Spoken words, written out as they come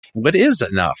What is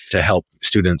enough to help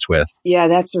students with? Yeah,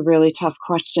 that's a really tough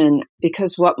question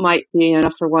because what might be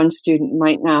enough for one student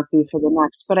might not be for the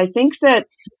next. But I think that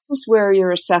this is where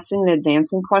your assessing and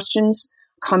advancing questions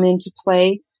come into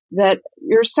play, that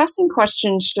your assessing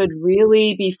questions should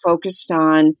really be focused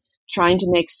on trying to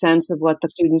make sense of what the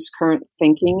student's current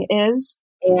thinking is.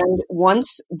 And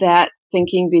once that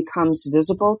thinking becomes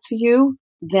visible to you,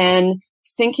 then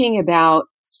thinking about,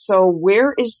 so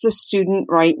where is the student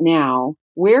right now?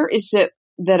 Where is it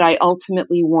that I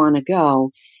ultimately want to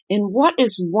go? And what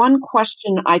is one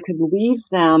question I could leave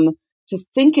them to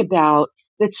think about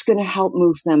that's going to help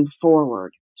move them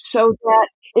forward? So that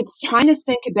it's trying to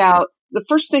think about, the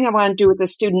first thing I want to do with the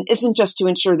student isn't just to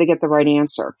ensure they get the right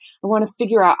answer. I want to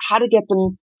figure out how to get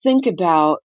them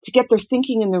to get their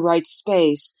thinking in the right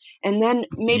space. And then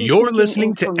maybe you're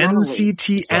listening to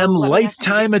NCTM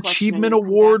Lifetime Achievement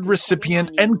Award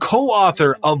recipient and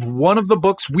co-author of one of the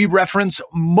books we reference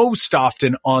most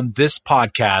often on this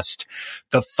podcast,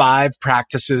 The 5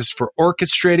 Practices for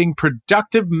Orchestrating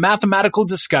Productive Mathematical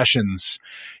Discussions.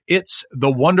 It's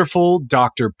the wonderful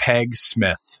Dr. Peg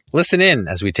Smith. Listen in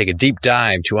as we take a deep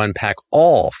dive to unpack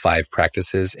all 5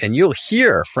 practices, and you'll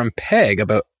hear from Peg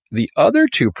about the other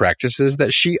 2 practices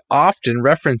that she often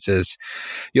references.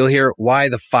 You'll hear why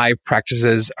the 5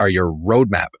 practices are your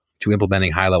roadmap to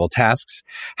implementing high-level tasks,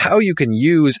 how you can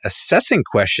use assessing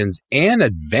questions and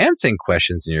advancing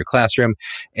questions in your classroom,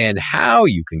 and how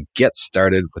you can get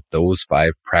started with those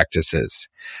 5 practices.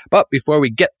 But before we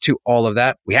get to all of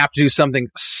that, we have to do something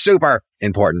super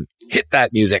important. Hit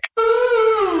that music.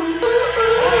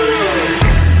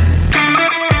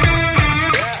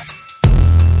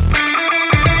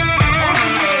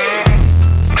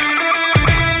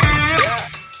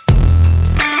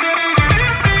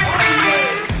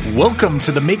 Welcome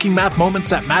to the Making Math Moments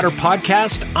That Matter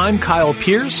podcast. I'm Kyle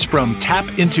Pierce from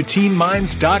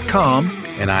tapintoteenminds.com.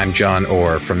 And I'm John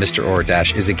Orr from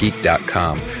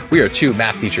MrOrr-isageek.com. We are 2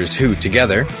 math teachers who,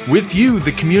 together, with you,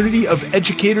 the community of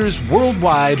educators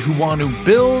worldwide who want to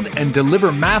build and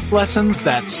deliver math lessons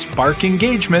that spark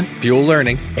engagement, fuel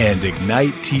learning, and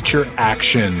ignite teacher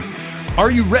action. Are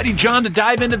you ready, John, to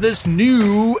dive into this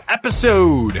new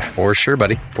episode? For sure,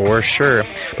 buddy. For sure.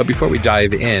 But before we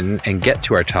dive in and get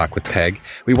to our talk with Peg,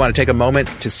 we want to take a moment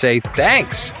to say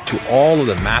thanks to all of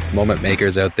the math moment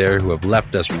makers out there who have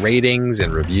left us ratings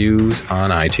and reviews on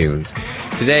iTunes.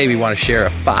 Today, we want to share a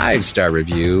 5-star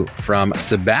review from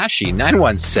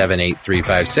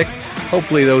Sabashi917836.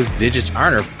 Hopefully those digits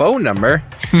aren't her phone number.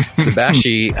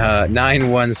 Sabashi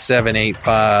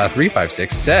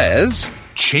 91785356 says,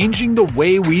 changing the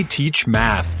way we teach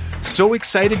math. So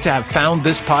excited to have found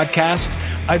this podcast.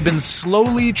 I've been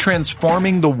slowly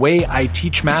transforming the way I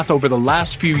teach math over the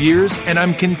last few years, and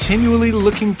I'm continually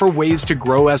looking for ways to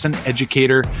grow as an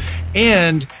educator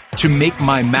and to make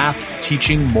my math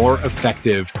teaching more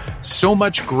effective. So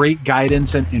much great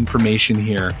guidance and information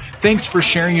here. Thanks for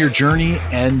sharing your journey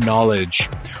and knowledge.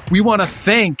 We want to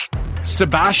thank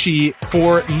Sabashi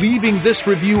for leaving this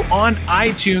review on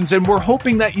iTunes, and we're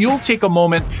hoping that you'll take a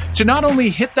moment to not only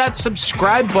hit that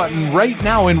subscribe button right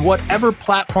now in whatever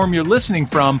platform you're listening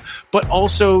from, but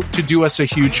also to do us a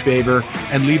huge favor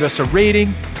and leave us a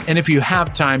rating, and if you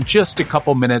have time, just a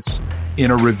couple minutes in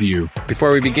a review.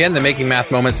 Before we begin, the Making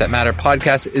Math Moments That Matter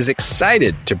podcast is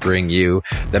excited to bring you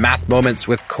the Math Moments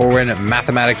with Corwin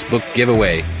Mathematics book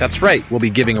giveaway. That's right, we'll be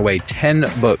giving away 10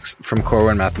 books from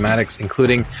Corwin Mathematics,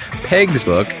 including Peg's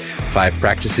book, 5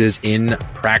 Practices in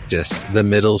Practice, the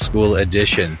middle school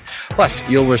edition. Plus,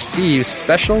 you'll receive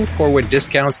special Corwin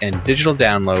discounts and digital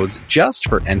downloads just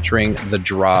for entering the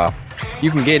draw.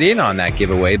 You can get in on that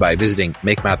giveaway by visiting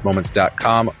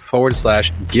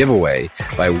makemathmoments.com/giveaway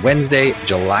by Wednesday,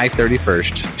 July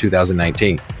 31st,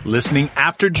 2019. Listening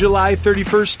after July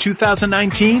 31st,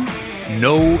 2019?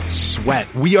 No sweat.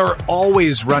 We are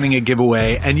always running a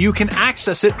giveaway, and you can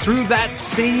access it through that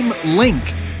same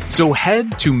link. So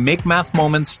head to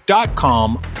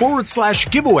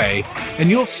makemathmoments.com/giveaway,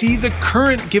 and you'll see the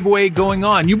current giveaway going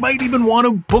on. You might even want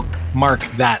to bookmark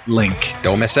that link.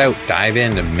 Don't miss out. Dive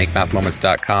in to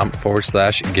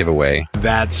makemathmoments.com/giveaway.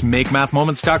 That's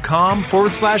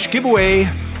makemathmoments.com/giveaway.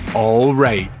 All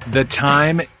right. The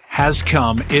time has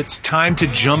come. It's time to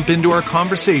jump into our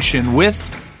conversation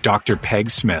with Dr. Peg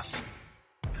Smith.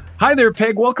 Hi there,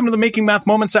 Peg. Welcome to the Making Math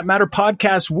Moments That Matter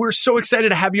podcast. We're so excited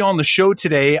to have you on the show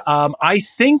today. I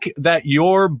think that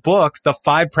your book, The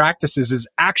 5 Practices, is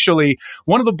actually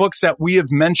one of the books that we have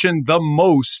mentioned the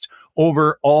most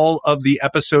over all of the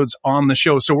episodes on the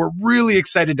show. So we're really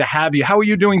excited to have you. How are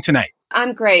you doing tonight?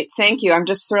 I'm great. Thank you. I'm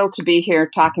just thrilled to be here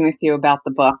talking with you about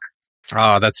the book.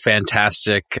 Oh, that's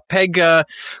fantastic. Peg,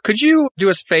 could you do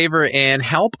us a favor and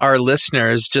help our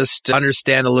listeners just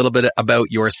understand a little bit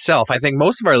about yourself? I think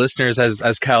most of our listeners,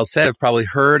 as Kyle said, have probably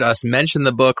heard us mention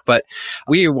the book, but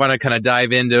we want to kind of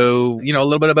dive into, a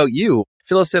little bit about you.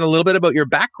 Fill us in a little bit about your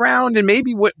background and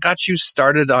maybe what got you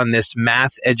started on this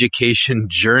math education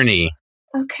journey.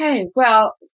 Okay.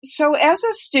 Well, so as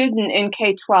a student in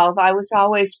K-12, I was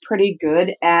always pretty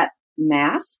good at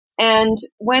math. And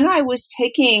when I was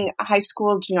taking high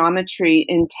school geometry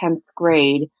in 10th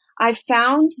grade, I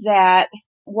found that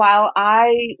while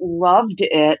I loved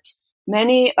it,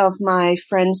 many of my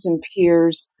friends and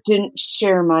peers didn't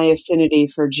share my affinity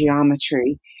for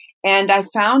geometry. And I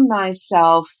found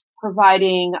myself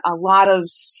providing a lot of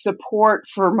support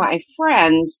for my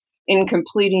friends in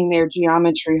completing their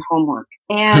geometry homework.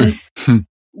 And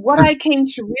what I came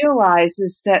to realize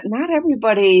is that not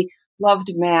everybody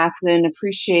loved math and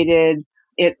appreciated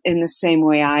it in the same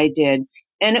way I did.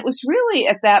 And it was really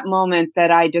at that moment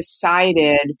that I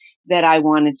decided that I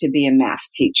wanted to be a math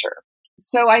teacher.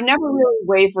 So I never really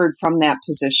wavered from that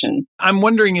position. I'm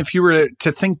wondering if you were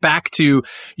to think back to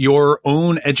your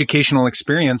own educational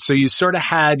experience. So you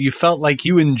felt like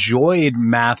you enjoyed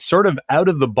math sort of out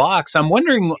of the box. I'm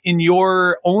wondering, in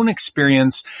your own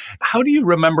experience, how do you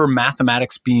remember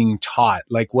mathematics being taught?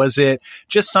 Like, was it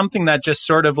just something that just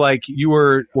sort of like you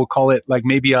were, we'll call it like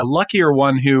maybe a luckier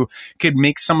one who could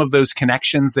make some of those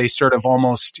connections? They sort of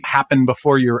almost happen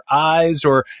before your eyes,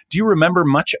 or do you remember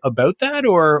much about that?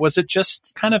 Or was it just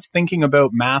kind of thinking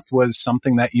about math was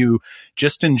something that you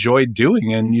just enjoyed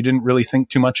doing and you didn't really think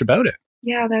too much about it?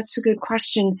 Yeah, that's a good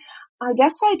question. I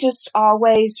guess I just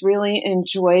always really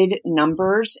enjoyed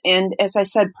numbers. And as I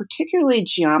said, particularly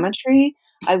geometry.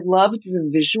 I loved the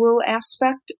visual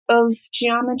aspect of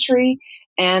geometry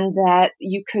and that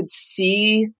you could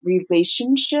see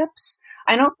relationships.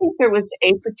 I don't think there was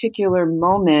a particular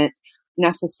moment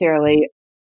necessarily.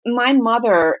 My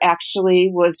mother actually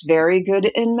was very good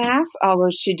in math, although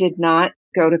she did not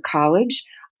go to college,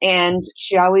 and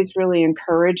she always really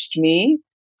encouraged me.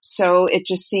 So it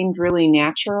just seemed really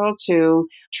natural to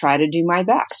try to do my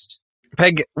best.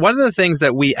 Peg, one of the things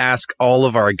that we ask all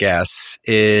of our guests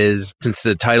is, since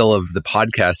the title of the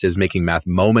podcast is Making Math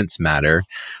Moments Matter,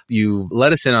 you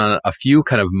let us in on a few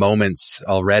kind of moments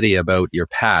already about your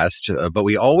past, but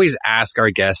we always ask our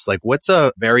guests, like, what's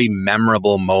a very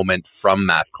memorable moment from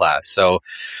math class? So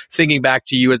thinking back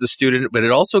to you as a student, but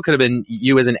it also could have been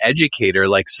you as an educator,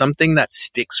 like something that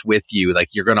sticks with you, like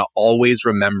you're going to always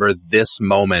remember this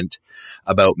moment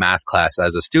about math class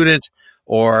as a student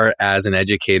or as an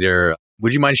educator.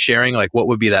 Would you mind sharing, like, what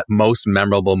would be that most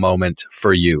memorable moment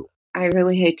for you? I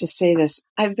really hate to say this.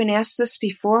 I've been asked this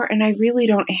before, and I really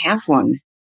don't have one.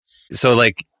 So,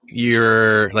 like,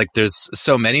 there's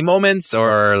so many moments,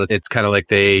 or it's kind of like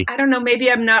I don't know,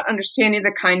 maybe I'm not understanding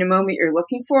the kind of moment you're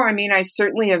looking for. I mean, I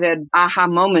certainly have had aha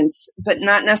moments, but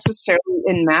not necessarily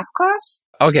in math class.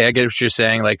 Okay, I get what you're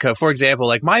saying. Like, for example,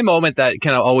 like my moment that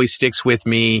kind of always sticks with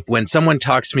me when someone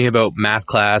talks to me about math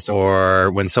class,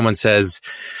 or when someone says,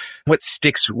 what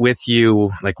sticks with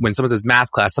you, like when someone says math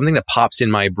class, something that pops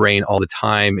in my brain all the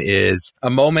time is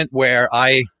a moment where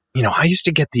I used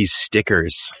to get these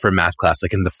stickers for math class,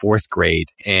 like in the 4th grade.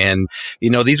 And,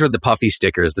 these were the puffy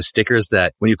stickers, the stickers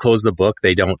that when you close the book,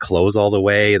 they don't close all the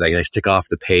way. They stick off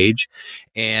the page.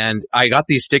 And I got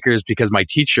these stickers because my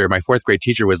 4th grade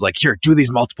teacher was like, here, do these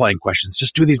multiplying questions.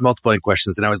 Just do these multiplying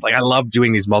questions. And I was like, I love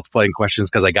doing these multiplying questions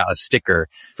because I got a sticker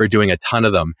for doing a ton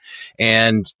of them.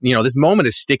 And, this moment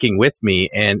is sticking with me.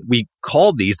 And we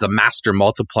called these the Master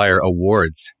Multiplier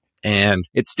Awards. And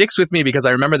it sticks with me because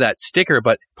I remember that sticker.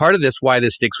 But part of why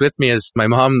this sticks with me is my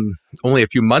mom only a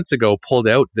few months ago pulled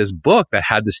out this book that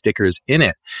had the stickers in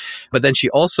it. But then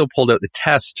she also pulled out the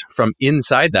test from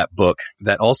inside that book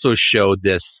that also showed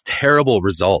this terrible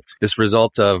result, this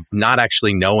result of not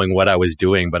actually knowing what I was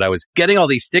doing. But I was getting all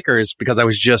these stickers because I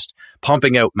was just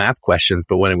pumping out math questions.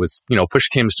 But when it was, push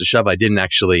comes to shove, I didn't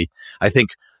actually, I think,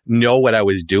 know what I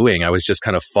was doing. I was just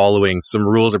kind of following some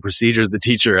rules or procedures the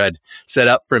teacher had set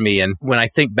up for me. And when I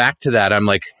think back to that, I'm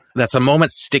like, that's a moment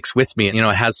that sticks with me. It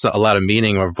has a lot of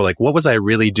meaning of like, what was I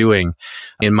really doing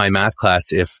in my math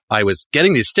class if I was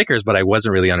getting these stickers, but I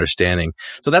wasn't really understanding?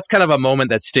 So that's kind of a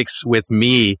moment that sticks with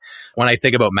me when I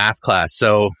think about math class.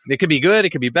 So it could be good.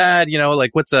 It could be bad.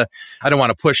 Like I don't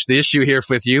want to push the issue here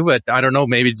with you, but I don't know,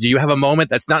 maybe do you have a moment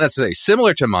that's not necessarily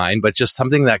similar to mine, but just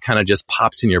something that kind of just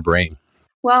pops in your brain?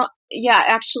 Well, yeah,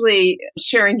 actually,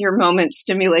 sharing your moment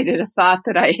stimulated a thought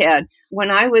that I had. When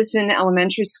I was in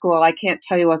elementary school, I can't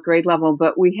tell you what grade level,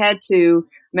 but we had to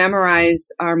memorize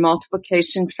our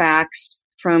multiplication facts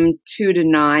from 2 to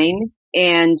 9.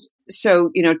 And So,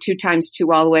 2 times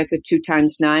 2 all the way up to 2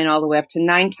 times 9, all the way up to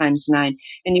 9 times 9.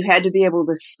 And you had to be able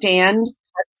to stand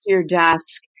up to your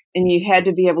desk and you had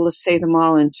to be able to say them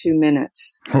all in 2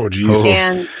 minutes. Oh, geez.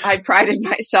 And I prided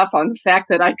myself on the fact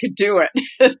that I could do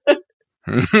it.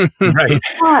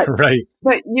 Right.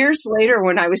 But years later,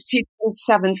 when I was teaching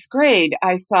 7th grade,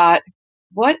 I thought,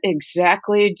 what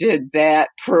exactly did that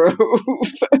prove?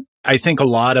 I think a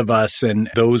lot of us, and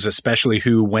those especially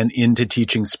who went into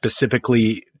teaching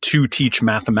specifically to teach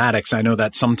mathematics, I know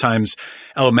that sometimes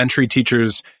elementary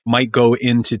teachers might go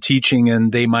into teaching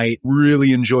and they might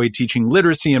really enjoy teaching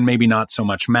literacy and maybe not so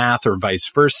much math or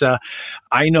vice versa.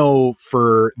 I know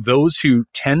for those who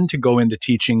tend to go into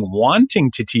teaching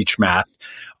wanting to teach math,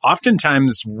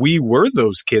 oftentimes we were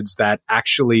those kids that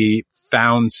actually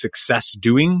found success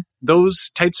doing those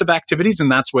types of activities.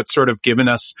 And that's what's sort of given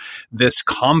us this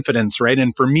confidence, right?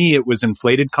 And for me, it was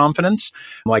inflated confidence.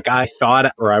 Like I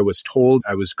thought, or I was told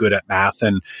I was good at math.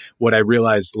 And what I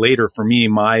realized later for me,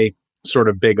 my sort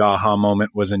of big aha moment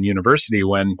was in university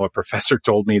when a professor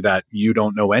told me that you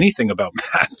don't know anything about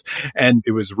math. And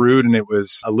it was rude and it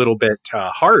was a little bit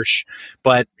harsh.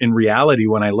 But in reality,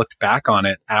 when I looked back on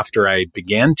it after I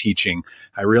began teaching,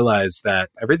 I realized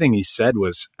that everything he said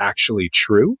was actually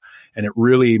true. And it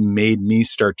really made me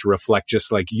start to reflect,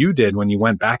 just like you did when you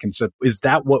went back and said, is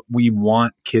that what we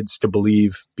want kids to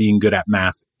believe being good at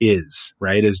math is,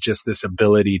 right? Is just this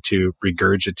ability to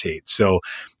regurgitate. So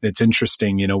it's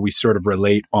interesting, we sort of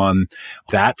relate on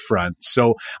that front.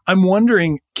 So I'm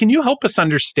wondering, can you help us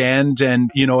understand?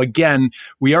 And, again,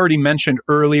 we already mentioned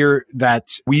earlier that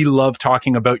we love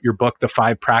talking about your book, The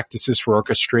 5 Practices for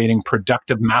Orchestrating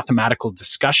Productive Mathematical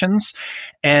Discussions.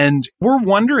 And we're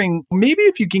wondering, maybe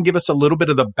if you can give us a little bit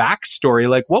of the backstory,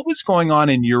 like what was going on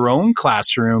in your own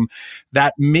classroom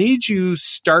that made you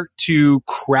start to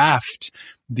craft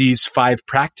these 5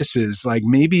 practices? Like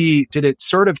maybe did it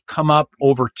sort of come up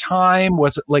over time?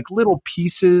 Was it like little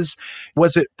pieces?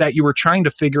 Was it that you were trying to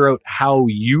figure out how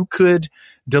you could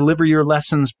deliver your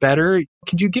lessons better?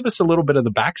 Could you give us a little bit of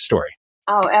the backstory?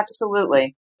 Oh,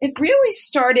 absolutely. It really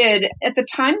started at the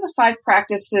time the 5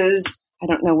 practices, I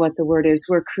don't know what the word is,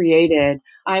 were created.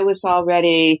 I was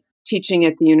already teaching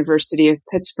at the University of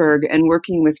Pittsburgh and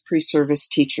working with pre-service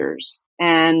teachers.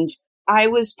 And I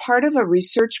was part of a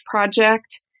research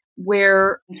project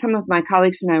where some of my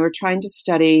colleagues and I were trying to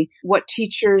study what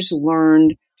teachers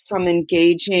learned from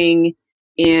engaging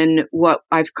in what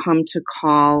I've come to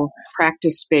call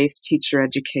practice-based teacher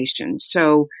education.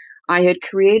 So I had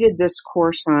created this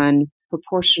course on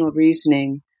proportional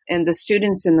reasoning, and the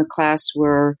students in the class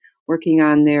were working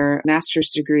on their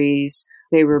master's degrees.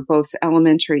 They were both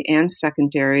elementary and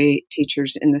secondary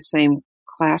teachers in the same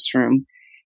classroom.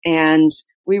 And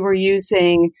we were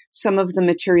using some of the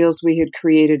materials we had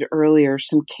created earlier,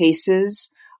 some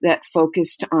cases that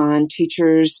focused on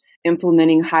teachers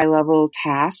implementing high-level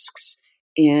tasks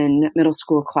in middle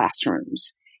school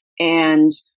classrooms.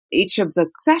 And each of the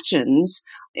sessions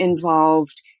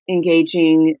involved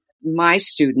engaging my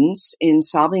students in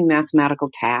solving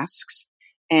mathematical tasks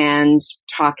and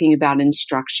talking about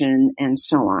instruction and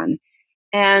so on.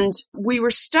 And we were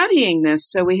studying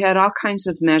this, so we had all kinds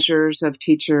of measures of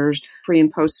teachers' pre and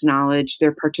post knowledge,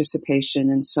 their participation,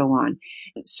 and so on.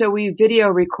 So we video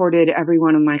recorded every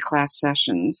one of my class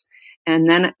sessions. And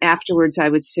then afterwards, I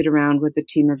would sit around with a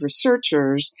team of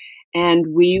researchers, and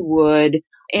we would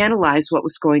analyze what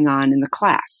was going on in the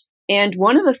class. And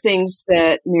one of the things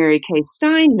that Mary Kay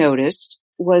Stein noticed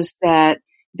was that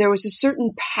there was a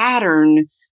certain pattern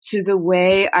to the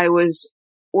way I was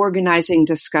organizing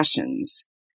discussions.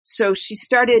 So she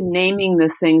started naming the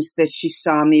things that she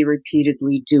saw me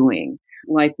repeatedly doing,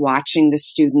 like watching the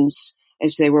students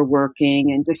as they were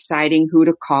working and deciding who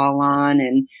to call on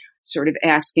and sort of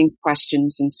asking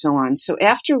questions and so on. So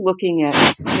after looking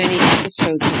at many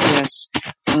episodes of this,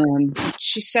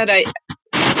 she said,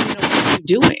 what are you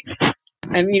doing?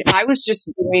 I mean, I was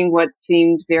just doing what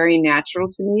seemed very natural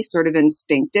to me, sort of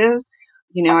instinctive.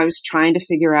 I was trying to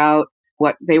figure out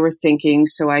what they were thinking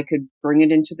so I could bring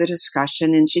it into the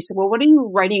discussion. And she said, well, what are you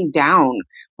writing down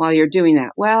while you're doing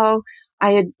that? Well,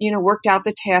 I had, worked out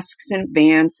the tasks in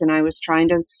advance and I was trying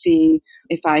to see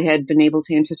if I had been able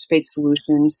to anticipate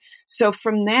solutions. So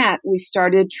from that, we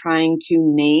started trying to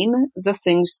name the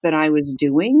things that I was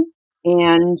doing,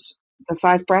 and the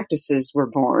 5 practices were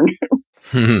born.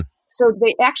 So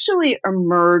they actually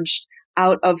emerged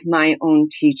out of my own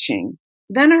teaching.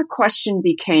 Then our question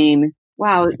became,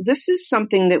 wow, this is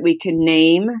something that we can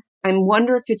name. I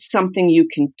wonder if it's something you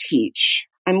can teach.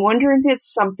 I wonder if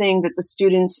it's something that the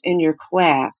students in your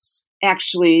class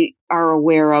actually are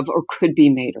aware of or could be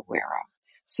made aware of.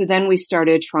 So then we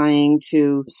started trying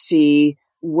to see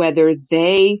whether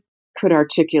they could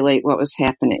articulate what was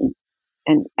happening.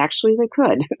 And actually they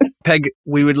could. Peg,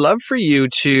 we would love for you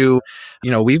to,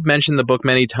 we've mentioned the book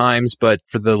many times, but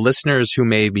for the listeners who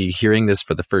may be hearing this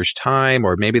for the first time,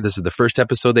 or maybe this is the first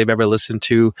episode they've ever listened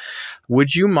to,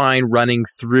 would you mind running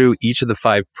through each of the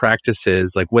 5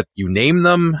 practices, like what you name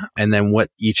them, and then what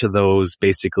each of those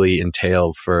basically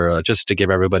entail for just to give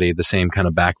everybody the same kind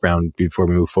of background before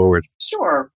we move forward?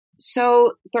 Sure.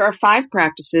 So there are 5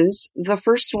 practices. The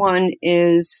first one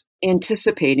is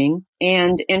anticipating,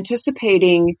 and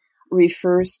anticipating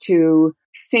refers to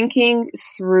thinking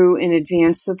through in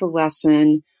advance of the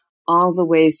lesson all the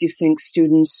ways you think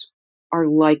students are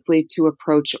likely to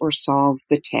approach or solve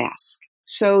the task.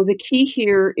 So the key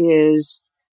here is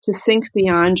to think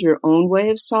beyond your own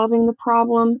way of solving the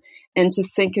problem and to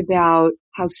think about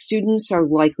how students are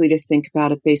likely to think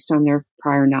about it based on their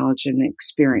prior knowledge and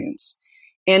experience.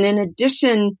 And in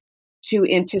addition to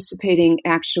anticipating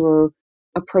actual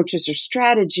approaches or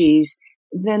strategies,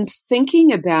 then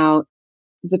thinking about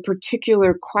the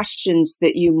particular questions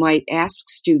that you might ask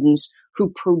students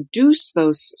who produce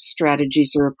those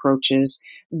strategies or approaches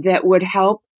that would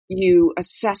help you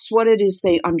assess what it is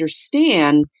they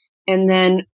understand, and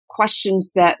then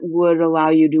questions that would allow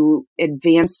you to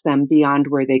advance them beyond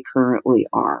where they currently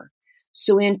are.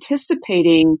 So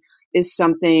anticipating is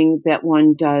something that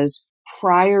one does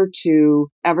prior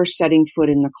to ever setting foot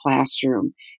in the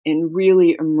classroom and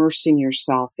really immersing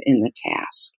yourself in the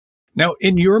task. Now,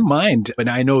 in your mind, and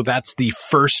I know that's the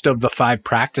first of the 5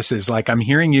 practices, like I'm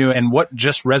hearing you, and what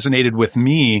just resonated with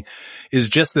me is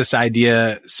just this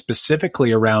idea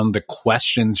specifically around the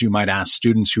questions you might ask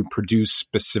students who produce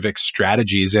specific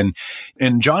strategies. And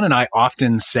John and I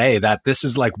often say that this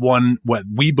is like what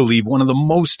we believe, one of the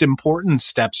most important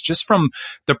steps, just from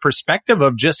the perspective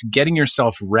of just getting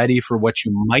yourself ready for what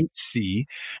you might see.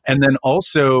 And then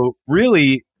also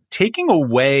really taking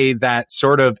away that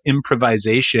sort of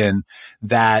improvisation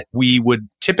that we would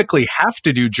typically have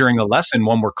to do during a lesson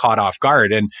when we're caught off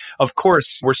guard. And of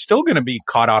course, we're still going to be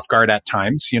caught off guard at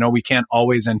times. We can't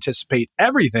always anticipate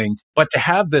everything, but to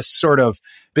have this sort of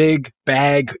big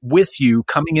bag with you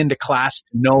coming into class to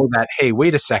know that, hey,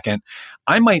 wait a second,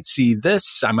 I might see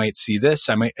this, I might see this,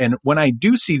 and when I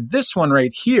do see this one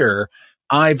right here,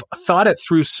 I've thought it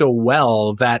through so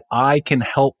well that I can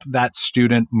help that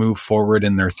student move forward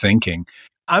in their thinking.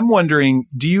 I'm wondering,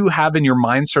 do you have in your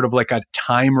mind sort of like a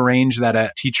time range that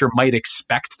a teacher might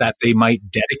expect that they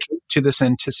might dedicate to this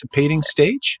anticipating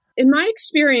stage? In my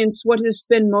experience, what has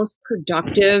been most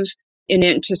productive in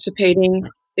anticipating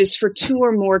is for 2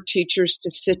 or more teachers to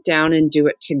sit down and do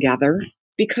it together.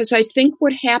 Because I think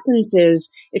what happens is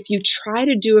if you try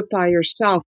to do it by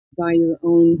yourself, by your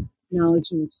own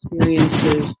knowledge and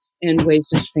experiences and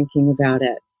ways of thinking about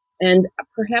it. And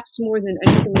perhaps more than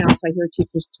anything else, I hear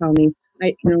teachers tell me,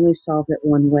 I can only solve it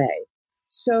one way.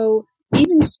 So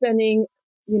even spending,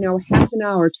 half an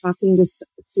hour talking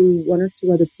to 1 or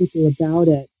 2 other people about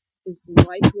it is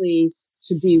likely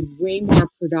to be way more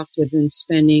productive than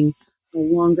spending a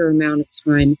longer amount of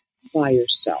time by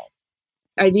yourself.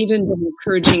 I've even been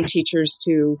encouraging teachers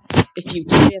to, if you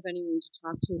don't have anyone to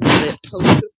talk to about it,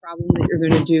 post the problem that you're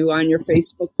going to do on your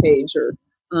Facebook page or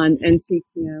on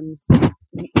NCTM's,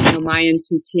 my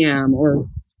NCTM, or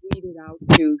tweet it out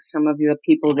to some of the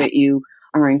people that you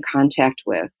are in contact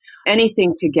with.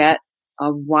 Anything to get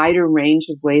a wider range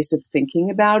of ways of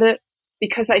thinking about it,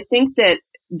 because I think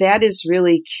that is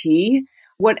really key.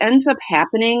 What ends up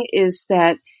happening is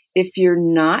that if you're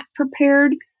not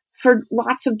prepared for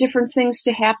lots of different things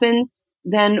to happen,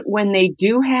 then when they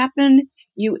do happen,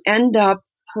 you end up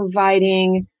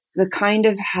providing the kind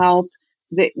of help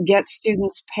that gets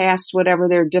students past whatever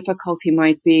their difficulty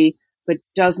might be, but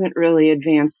doesn't really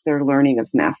advance their learning of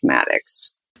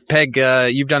mathematics. Peg,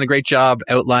 you've done a great job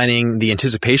outlining the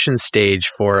anticipation stage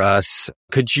for us.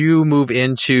 Could you move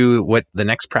into what the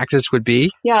next practice would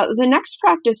be? Yeah, the next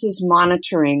practice is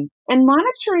monitoring. And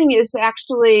monitoring is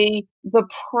actually the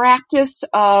practice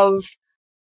of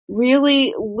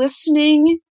really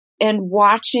listening and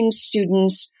watching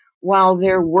students while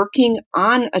they're working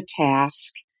on a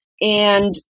task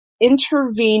and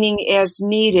intervening as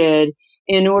needed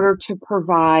in order to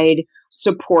provide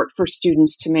support for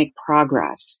students to make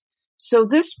progress. So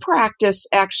this practice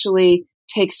actually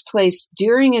takes place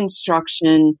during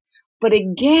instruction, but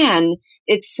again,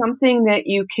 it's something that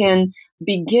you can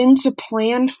begin to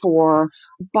plan for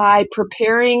by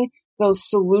preparing those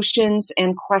solutions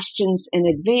and questions in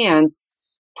advance,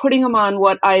 putting them on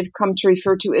what I've come to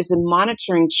refer to as a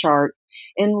monitoring chart,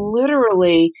 and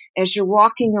literally, as you're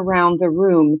walking around the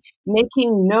room,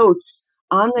 making notes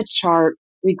on the chart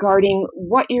regarding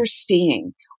what you're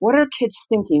seeing. What are kids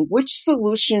thinking? Which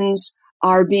solutions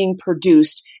are being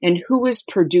produced and who is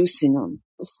producing them?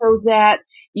 So that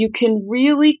you can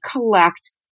really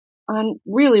collect on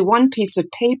really one piece of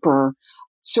paper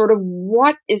sort of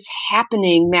what is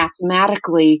happening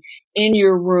mathematically in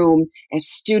your room as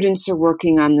students are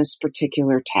working on this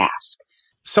particular task.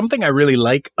 Something I really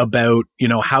like about,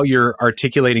 how you're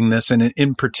articulating this, and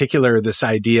in particular, this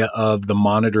idea of the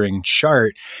monitoring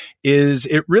chart, is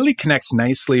it really connects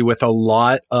nicely with a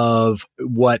lot of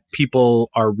what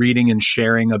people are reading and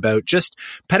sharing about just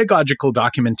pedagogical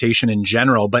documentation in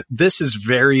general. But this is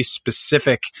very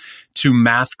specific to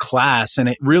math class, and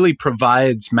it really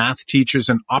provides math teachers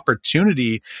an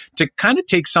opportunity to kind of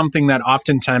take something that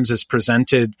oftentimes is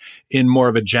presented in more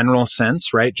of a general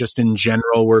sense, right? Just in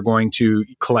general, we're going to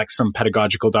collect some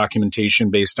pedagogical documentation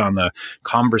based on the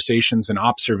conversations and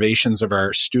observations of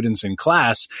our students in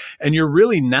class. And you're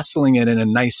really nestling it in a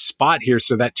nice spot here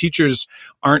so that teachers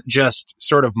aren't just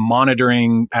sort of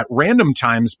monitoring at random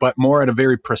times, but more at a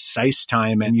very precise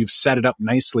time. And you've set it up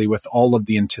nicely with all of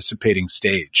the anticipating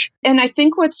stage. And I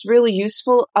think what's really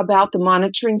useful about the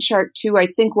monitoring chart too, I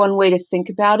think one way to think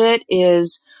about it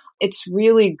is it's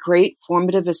really great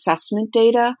formative assessment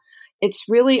data. It's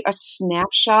really a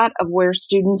snapshot of where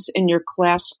students in your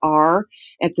class are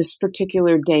at this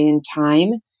particular day and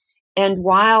time. And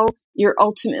while you're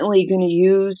ultimately going to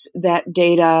use that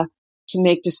data to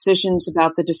make decisions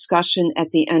about the discussion at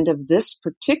the end of this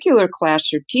particular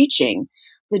class you're teaching,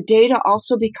 the data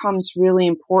also becomes really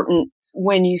important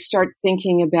when you start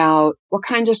thinking about what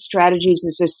kind of strategies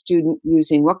is this student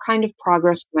using? What kind of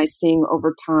progress am I seeing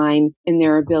over time in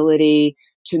their ability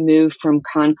to move from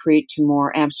concrete to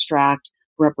more abstract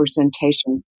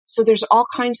representation? So there's all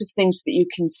kinds of things that you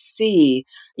can see.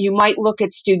 You might look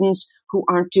at students who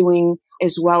aren't doing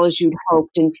as well as you'd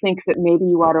hoped and think that maybe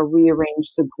you ought to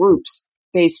rearrange the groups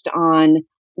based on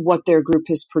what their group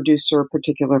has produced for a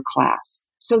particular class.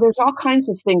 So there's all kinds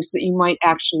of things that you might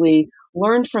actually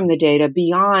learn from the data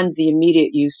beyond the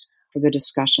immediate use for the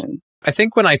discussion. I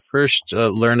think when I first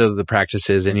learned of the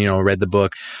practices and, read the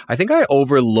book, I think I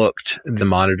overlooked the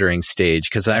monitoring stage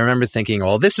because I remember thinking,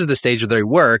 well, this is the stage where they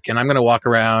work and I'm going to walk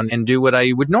around and do what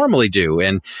I would normally do.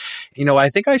 And, I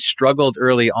think I struggled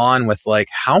early on with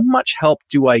how much help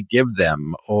do I give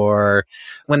them? Or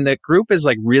when the group is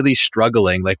really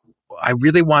struggling, I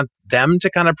really want them to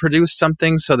kind of produce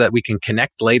something so that we can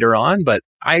connect later on. But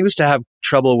I used to have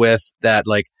trouble with that,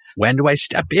 when do I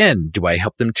step in? Do I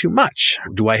help them too much?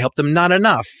 Do I help them not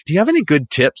enough? Do you have any good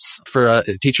tips for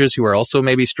teachers who are also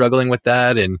maybe struggling with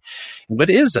that? And what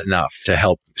is enough to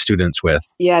help students with?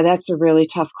 Yeah, that's a really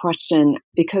tough question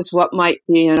because what might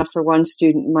be enough for one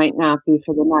student might not be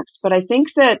for the next. But I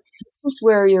think that this is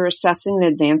where your assessing and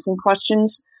advancing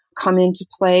questions come into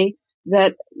play,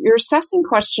 that your assessing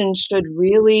questions should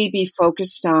really be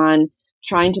focused on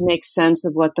trying to make sense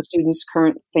of what the student's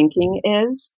current thinking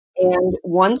is. And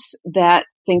once that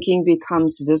thinking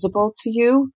becomes visible to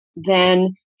you,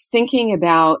 then thinking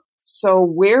about, so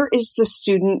where is the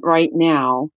student right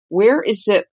now? Where is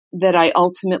it that I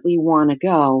ultimately want to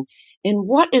go? And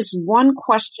what is one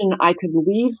question I could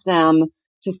leave them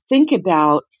to think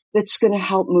about that's going to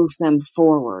help move them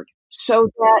forward? So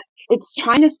that it's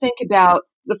trying to think about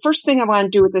the first thing I want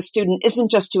to do with the student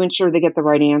isn't just to ensure they get the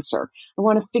right answer. I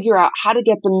want to figure out how to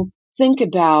get them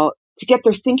to get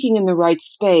their thinking in the right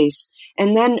space,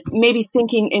 and then maybe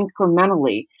thinking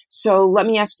incrementally. So let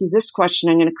me ask you this question.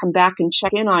 I'm going to come back and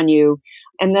check in on you,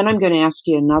 and then I'm going to ask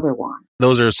you another one.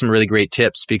 Those are some really great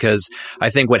tips because I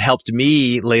think what helped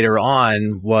me later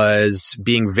on was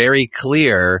being very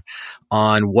clear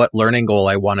on what learning goal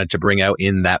I wanted to bring out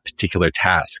in that particular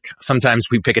task. Sometimes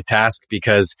we pick a task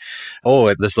because,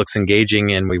 this looks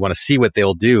engaging and we want to see what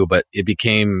they'll do. But it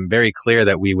became very clear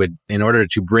that we would, in order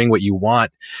to bring what you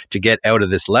want to get out of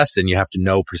this lesson, you have to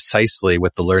know precisely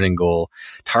what the learning goal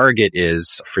target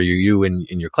is for you in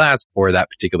your class or that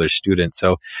particular student.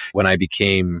 So when I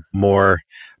became more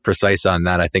precise on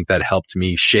that, I think that helped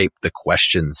me shape the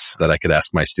questions that I could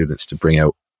ask my students to bring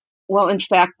out. Well, in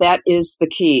fact, that is the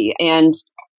key. And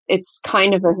it's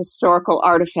kind of a historical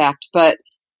artifact, but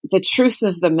the truth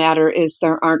of the matter is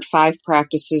there aren't 5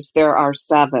 practices, there are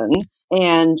 7.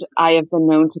 And I have been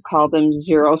known to call them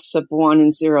 0 sub 1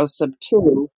 and 0 sub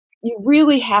 2. You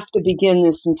really have to begin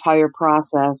this entire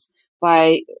process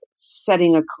by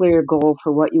setting a clear goal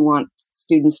for what you want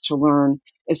students to learn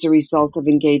as a result of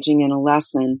engaging in a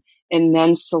lesson, and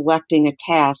then selecting a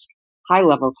task,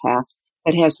 high-level task,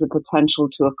 that has the potential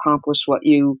to accomplish what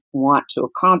you want to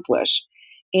accomplish.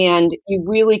 And you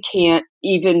really can't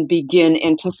even begin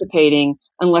anticipating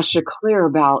unless you're clear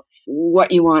about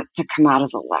what you want to come out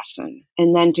of the lesson,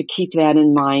 and then to keep that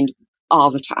in mind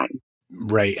all the time.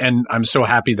 Right. And I'm so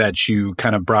happy that you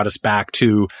kind of brought us back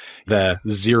to the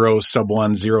 0 sub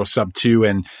 1, 0 sub 2.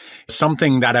 And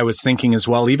something that I was thinking as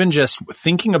well, even just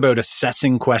thinking about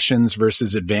assessing questions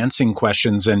versus advancing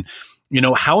questions, and,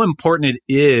 how important it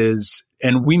is.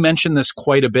 And we mentioned this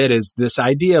quite a bit, is this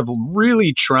idea of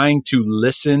really trying to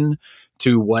listen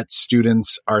to what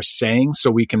students are saying so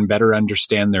we can better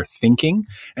understand their thinking.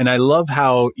 And I love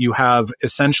how you have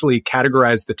essentially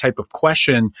categorized the type of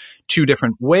question two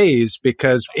different ways,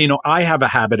 because, I have a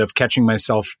habit of catching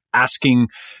myself asking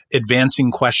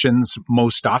advancing questions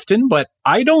most often, but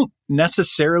I don't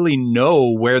necessarily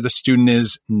know where the student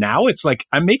is now. It's like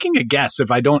I'm making a guess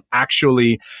if I don't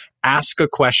actually ask a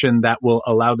question that will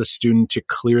allow the student to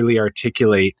clearly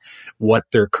articulate what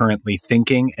they're currently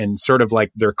thinking and sort of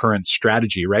like their current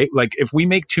strategy, right? Like if we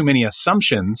make too many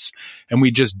assumptions and we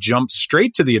just jump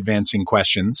straight to the advancing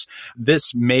questions,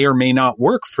 this may or may not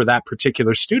work for that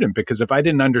particular student, because if I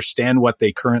didn't understand what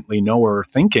they currently know or are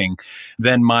thinking,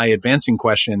 then my advancing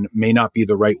question may not be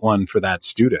the right one for that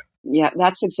student. Yeah,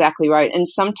 that's exactly right. And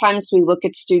sometimes we look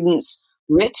at students'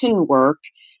 written work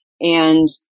and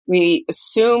we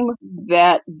assume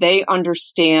that they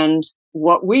understand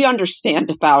what we understand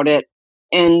about it.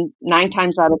 And 9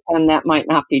 times out of 10, that might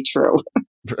not be true.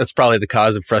 That's probably the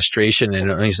cause of frustration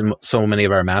in so many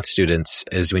of our math students,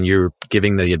 is when you're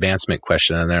giving the advancement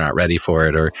question and they're not ready for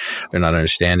it or they're not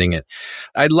understanding it.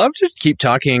 I'd love to keep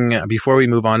talking before we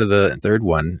move on to the third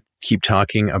one. Keep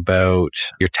talking about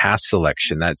your task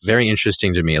selection. That's very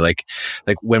interesting to me. Like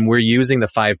when we're using the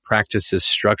 5 practices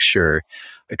structure,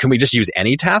 can we just use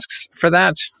any tasks for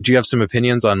that? Do you have some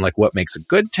opinions on like what makes a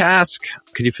good task?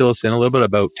 Could you fill us in a little bit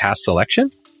about task selection?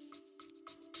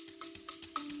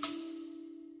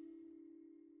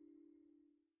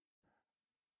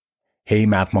 Hey,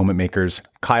 Math Moment Makers,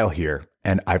 Kyle here,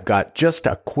 and I've got just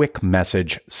a quick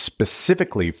message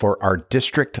specifically for our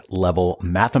district level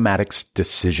mathematics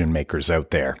decision makers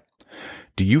out there.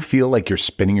 Do you feel like you're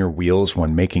spinning your wheels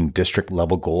when making district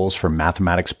level goals for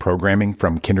mathematics programming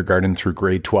from kindergarten through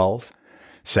grade 12?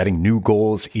 Setting new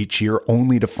goals each year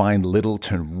only to find little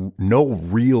to no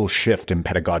real shift in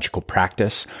pedagogical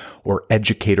practice or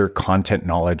educator content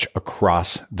knowledge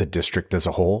across the district as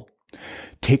a whole?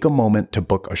 Take a moment to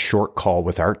book a short call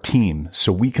with our team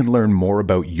so we can learn more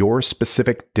about your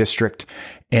specific district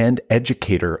and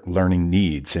educator learning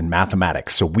needs in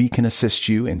mathematics, so we can assist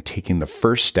you in taking the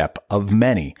first step of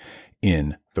many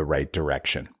in the right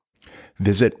direction.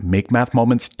 Visit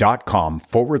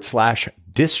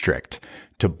makemathmoments.com/district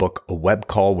to book a web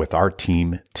call with our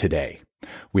team today.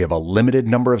 We have a limited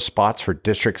number of spots for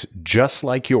districts just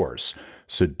like yours,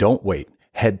 so don't wait.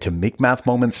 Head to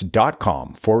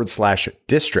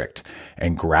makemathmoments.com/district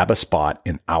and grab a spot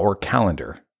in our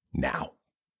calendar now.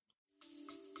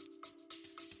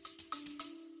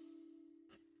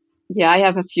 Yeah, I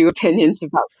have a few opinions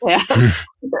about that.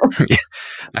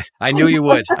 I knew you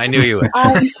would.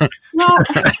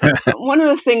 One of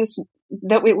the things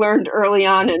that we learned early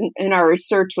on in our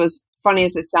research was, funny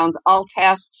as it sounds, all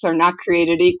tasks are not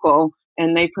created equal,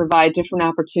 and they provide different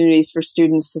opportunities for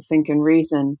students to think and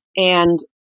reason. And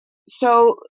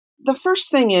so the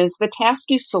first thing is the task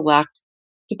you select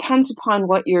depends upon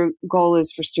what your goal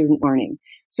is for student learning.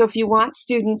 So if you want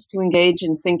students to engage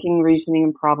in thinking, reasoning,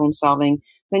 and problem solving,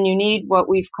 then you need what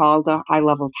we've called a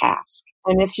high-level task.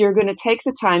 And if you're going to take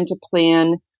the time to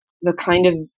plan the kind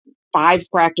of 5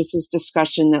 practices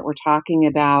discussion that we're talking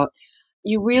about,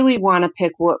 you really want to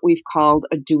pick what we've called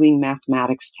a doing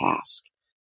mathematics task.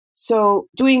 So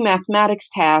doing mathematics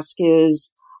task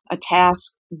is a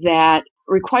task that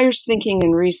requires thinking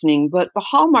and reasoning, but the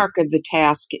hallmark of the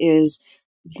task is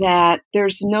that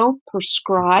there's no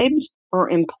prescribed or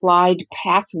implied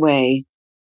pathway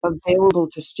available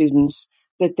to students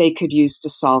that they could use to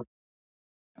solve.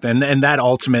 And that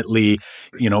ultimately,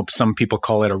 some people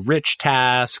call it a rich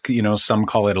task, some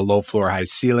call it a low floor, high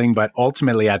ceiling, but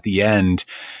ultimately at the end,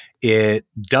 it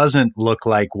doesn't look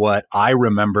like what I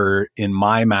remember in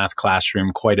my math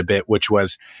classroom quite a bit, which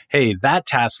was, hey, that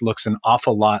task looks an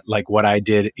awful lot like what I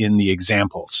did in the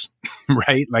examples,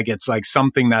 right? Like it's like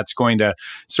something that's going to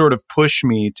sort of push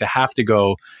me to have to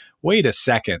go, wait a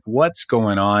second, what's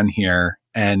going on here?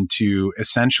 And to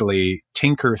essentially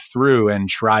tinker through and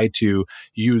try to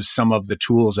use some of the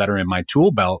tools that are in my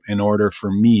tool belt in order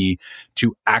for me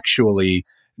to actually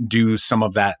do some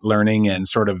of that learning and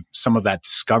sort of some of that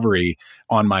discovery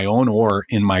on my own or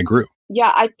in my group.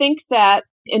 Yeah, I think that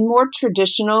in more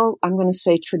traditional, I'm going to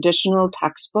say traditional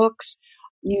textbooks,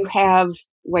 you have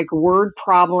like word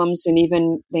problems, and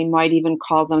even they might even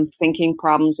call them thinking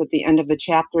problems at the end of a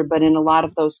chapter. But in a lot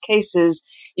of those cases,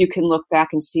 you can look back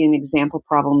and see an example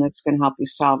problem that's going to help you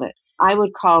solve it. I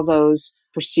would call those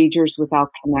procedures without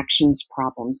connections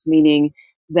problems, meaning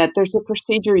that there's a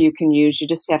procedure you can use. You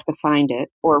just have to find it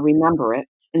or remember it,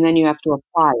 and then you have to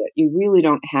apply it. You really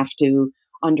don't have to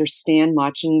understand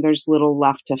much, and there's little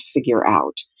left to figure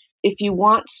out. If you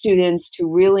want students to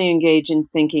really engage in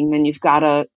thinking, then you've got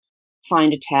to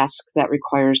find a task that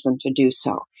requires them to do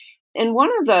so. And one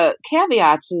of the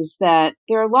caveats is that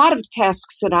there are a lot of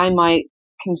tasks that I might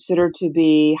consider to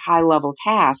be high-level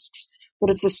tasks, but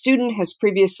if the student has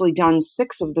previously done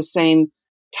 6 of the same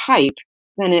type,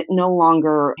 then it no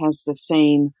longer has the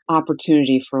same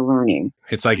opportunity for learning.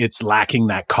 It's like it's lacking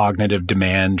that cognitive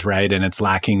demand, right? And it's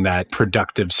lacking that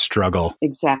productive struggle.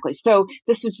 Exactly. So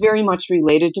this is very much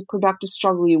related to productive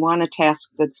struggle. You want a task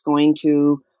that's going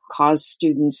to cause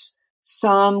students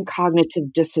some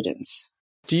cognitive dissonance.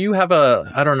 Do you have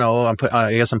I don't know,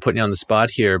 I guess I'm putting you on the spot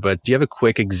here, but do you have a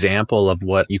quick example of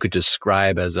what you could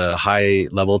describe as a high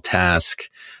level task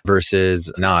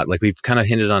versus not? Like we've kind of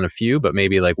hinted on a few, but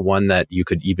maybe like one that you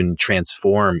could even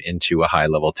transform into a high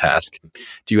level task.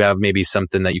 Do you have maybe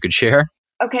something that you could share?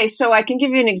 Okay, so I can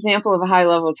give you an example of a high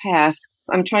level task.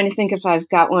 I'm trying to think if I've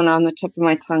got one on the tip of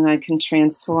my tongue I can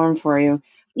transform for you.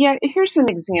 Yeah, here's an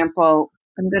example.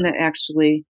 I'm going to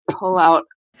actually pull out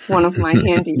one of my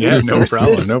handy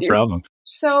resources. No problem.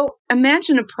 So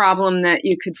imagine a problem that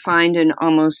you could find in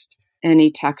almost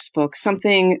any textbook.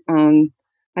 Something,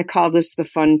 I call this the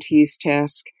Fun Tease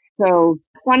task. So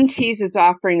Fun Tease is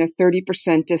offering a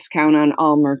 30% discount on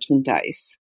all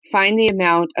merchandise. Find the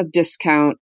amount of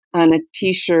discount on a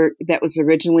t-shirt that was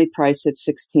originally priced at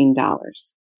 $16.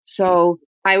 So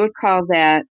I would call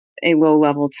that a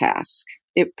low-level task.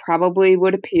 It probably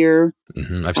would appear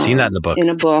I've seen that in the book. In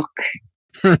a book.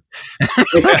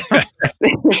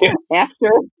 After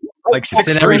like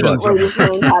 6 versions where you've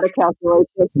learned how to calculate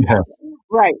this. Yeah.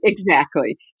 Right,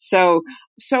 exactly. So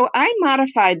I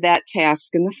modified that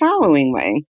task in the following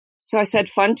way. So I said,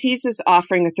 Fun Tease is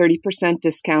offering a 30%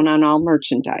 discount on all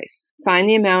merchandise. Find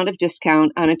the amount of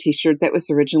discount on a t-shirt that was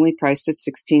originally priced at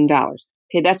 $16.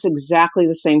 Okay, that's exactly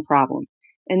the same problem.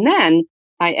 And then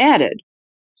I added,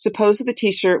 suppose the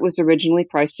t-shirt was originally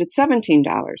priced at $17,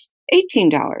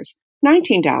 $18,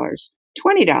 $19,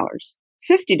 $20,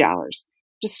 $50.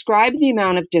 Describe the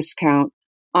amount of discount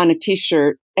on a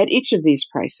t-shirt at each of these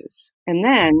prices. And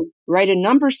then write a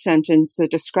number sentence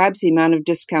that describes the amount of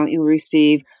discount you'll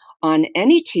receive on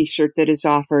any t-shirt that is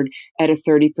offered at a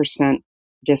 30%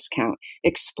 discount.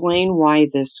 Explain why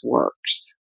this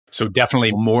works. So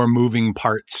definitely more moving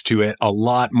parts to it, a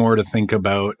lot more to think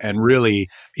about, and really,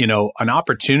 an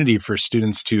opportunity for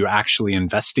students to actually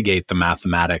investigate the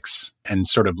mathematics and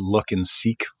sort of look and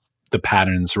seek the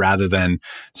patterns rather than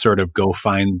sort of go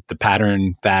find the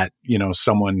pattern that,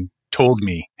 someone told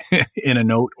me in a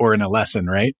note or in a lesson,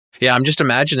 right? Yeah, I'm just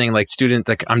imagining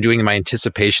I'm doing my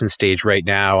anticipation stage right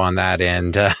now on that.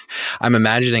 And I'm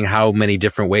imagining how many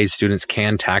different ways students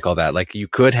can tackle that. Like you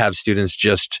could have students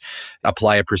just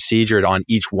apply a procedure on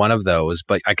each one of those.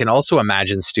 But I can also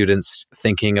imagine students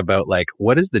thinking about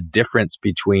what is the difference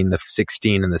between the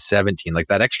 16 and the 17? Like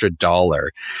that extra $1,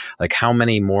 like how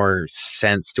many more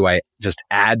cents do I just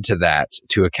add to that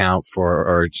to account for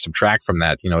or subtract from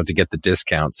that, to get the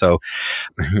discount? So,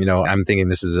 I'm thinking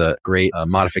this is a great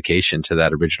modification to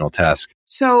that original task.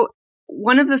 So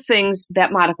one of the things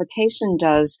that modification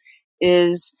does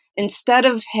is instead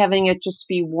of having it just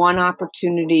be one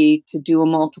opportunity to do a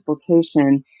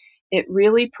multiplication, it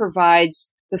really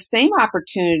provides the same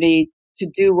opportunity to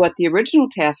do what the original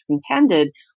task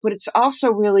intended, but it's also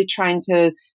really trying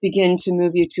to begin to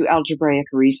move you to algebraic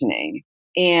reasoning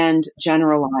and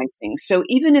generalizing. So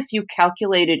even if you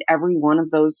calculated every one of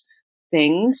those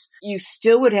things, you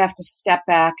still would have to step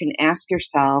back and ask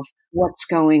yourself what's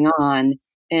going on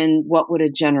and what would a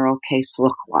general case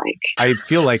look like. I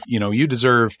feel like, you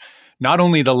deserve not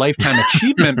only the Lifetime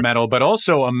Achievement Medal, but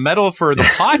also a medal for the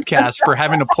podcast for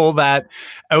having to pull that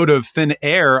out of thin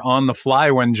air on the fly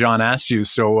when John asked you.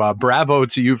 So bravo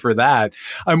to you for that.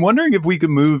 I'm wondering if we could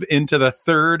move into the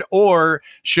third, or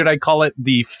should I call it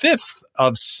the fifth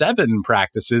of 7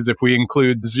 practices, if we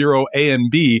include 0, A,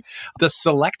 and B, the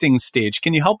selecting stage.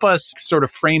 Can you help us sort of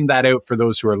frame that out for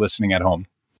those who are listening at home?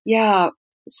 Yeah.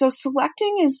 So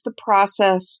selecting is the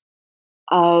process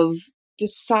of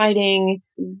deciding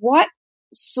what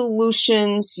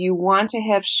solutions you want to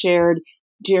have shared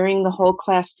during the whole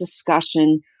class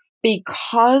discussion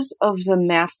because of the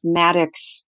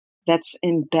mathematics that's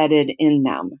embedded in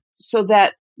them. So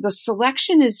that the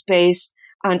selection is based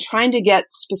on trying to get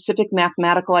specific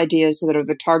mathematical ideas that are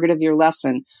the target of your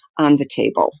lesson on the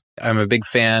table. I'm a big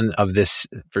fan of this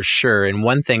for sure. And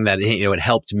one thing that, it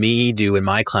helped me do in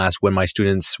my class when my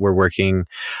students were working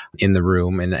in the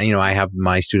room, and, I have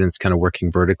my students kind of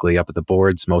working vertically up at the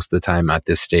boards most of the time at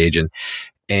this stage.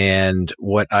 And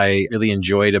what I really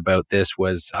enjoyed about this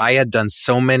was I had done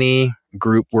so many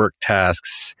group work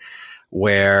tasks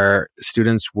where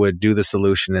students would do the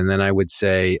solution and then I would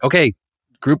say, okay,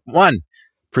 group 1,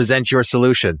 present your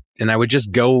solution. And I would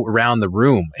just go around the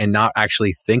room and not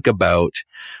actually think about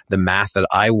the math that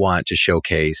I want to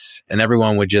showcase. And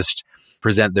everyone would just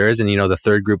present theirs. And, the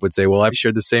third group would say, well, I've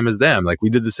shared the same as them. Like we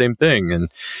did the same thing. And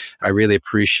I really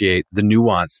appreciate the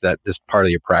nuance that this part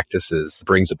of your practices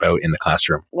brings about in the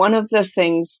classroom. One of the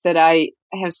things that I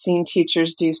have seen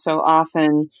teachers do so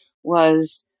often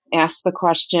was ask the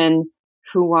question,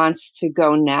 who wants to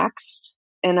go next?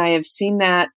 And I have seen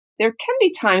that there can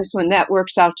be times when that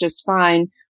works out just fine,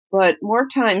 but more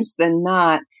times than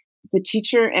not, the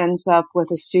teacher ends up with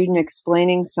a student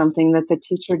explaining something that the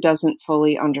teacher doesn't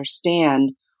fully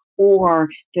understand, or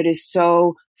that is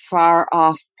so far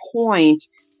off point,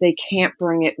 they can't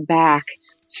bring it back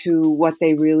to what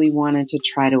they really wanted to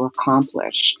try to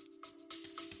accomplish.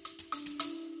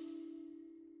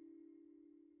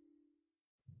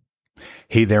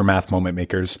 Hey there, Math Moment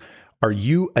Makers. Are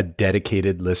you a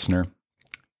dedicated listener?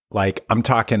 Like, I'm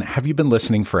talking, have you been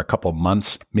listening for a couple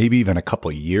months, maybe even a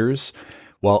couple years?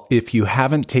 Well, if you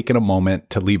haven't taken a moment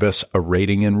to leave us a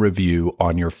rating and review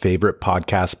on your favorite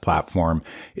podcast platform,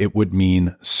 it would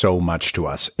mean so much to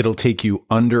us. It'll take you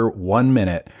under 1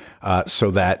 minute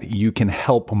so that you can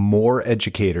help more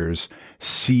educators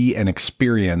see and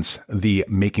experience the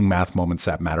Making Math Moments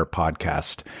That Matter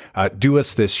podcast. Do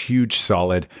us this huge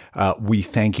solid. We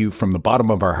thank you from the bottom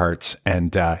of our hearts.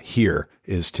 And here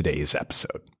is today's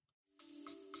episode.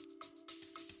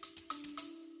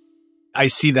 I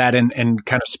see that and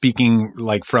kind of speaking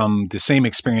like from the same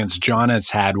experience John has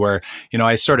had where,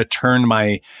 I sort of turned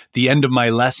the end of my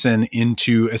lesson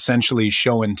into essentially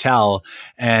show and tell.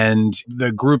 And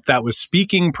the group that was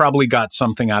speaking probably got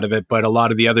something out of it, but a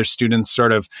lot of the other students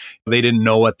they didn't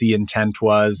know what the intent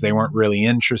was. They weren't really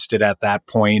interested at that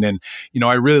point. And,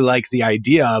 I really like the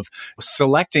idea of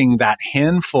selecting that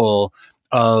handful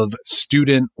of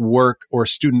student work or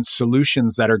student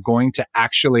solutions that are going to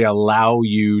actually allow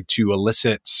you to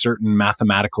elicit certain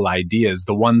mathematical ideas,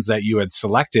 the ones that you had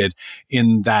selected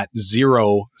in that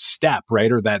 0 step,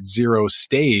 right? Or that 0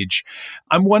 stage.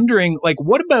 I'm wondering,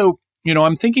 what about,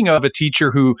 I'm thinking of a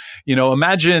teacher who,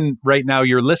 imagine right now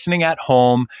you're listening at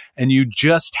home and you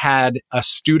just had a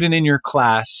student in your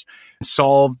class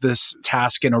solve this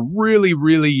task in a really,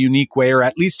 really unique way, or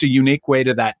at least a unique way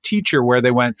to that teacher where they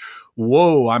went,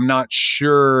 whoa, I'm not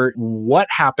sure what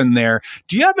happened there.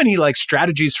 Do you have any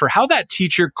strategies for how that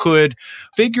teacher could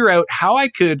figure out how I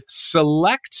could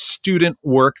select student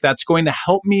work that's going to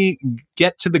help me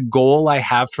get to the goal I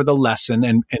have for the lesson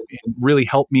and really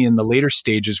help me in the later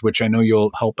stages, which I know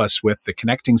you'll help us with the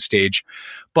connecting stage.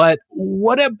 But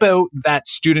what about that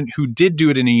student who did do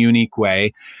it in a unique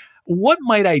way? What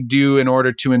might I do in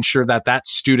order to ensure that that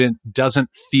student doesn't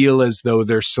feel as though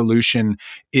their solution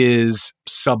is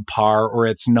subpar, or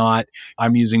it's not,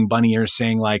 I'm using bunny ears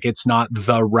saying it's not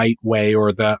the right way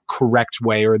or the correct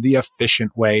way or the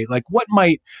efficient way? What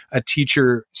might a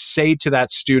teacher say to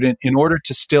that student in order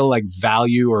to still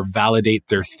value or validate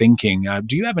their thinking?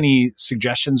 Do you have any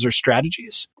suggestions or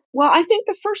strategies? Well, I think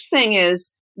the first thing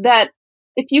is that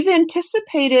if you've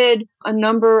anticipated a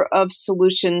number of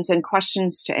solutions and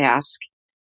questions to ask,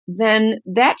 then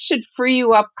that should free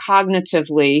you up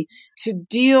cognitively to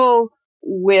deal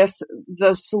with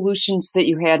the solutions that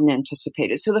you hadn't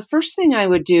anticipated. So the first thing I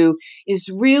would do is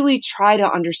really try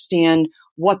to understand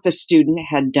what the student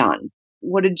had done.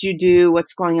 What did you do?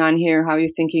 What's going on here? How are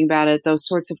you thinking about it? Those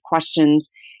sorts of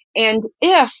questions. And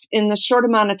if in the short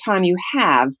amount of time you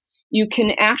have, you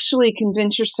can actually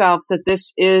convince yourself that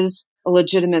this is a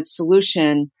legitimate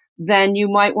solution, then you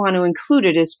might want to include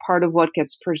it as part of what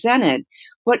gets presented.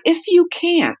 But if you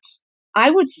can't, I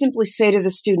would simply say to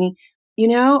the student,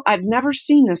 I've never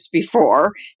seen this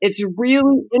before. It's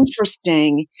really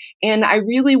interesting. And I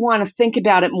really want to think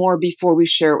about it more before we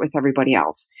share it with everybody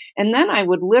else. And then I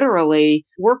would literally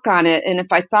work on it. And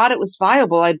if I thought it was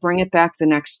viable, I'd bring it back the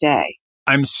next day.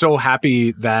 I'm so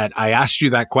happy that I asked you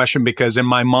that question, because in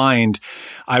my mind,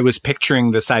 I was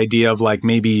picturing this idea of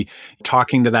maybe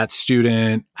talking to that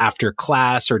student after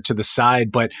class or to the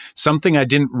side. But something I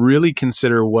didn't really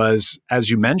consider was,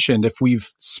 as you mentioned, if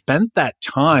we've spent that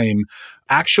time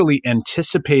actually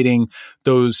anticipating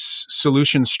those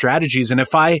solution strategies. And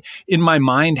if I, in my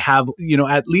mind, have,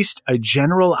 at least a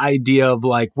general idea of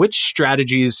like which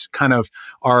strategies kind of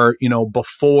are,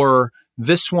 before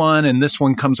this one and this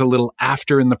one comes a little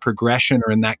after in the progression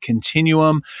or in that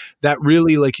continuum, that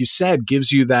really, like you said,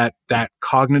 gives you that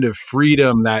cognitive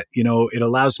freedom that, it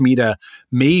allows me to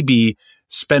maybe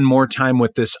spend more time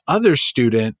with this other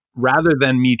student rather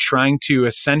than me trying to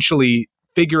essentially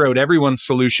figure out everyone's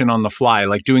solution on the fly,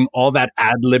 like doing all that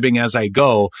ad-libbing as I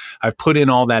go. I've put in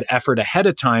all that effort ahead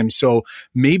of time. So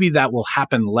maybe that will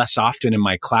happen less often in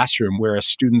my classroom, where a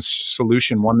student's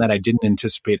solution, one that I didn't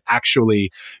anticipate, actually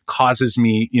causes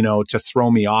me, to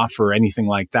throw me off or anything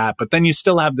like that. But then you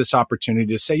still have this opportunity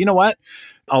to say, you know what?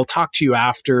 I'll talk to you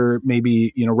after,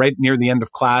 maybe, right near the end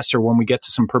of class or when we get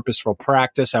to some purposeful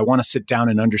practice. I want to sit down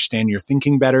and understand your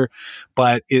thinking better.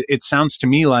 But it sounds to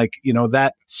me like,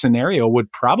 that scenario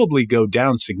would probably go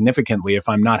down significantly if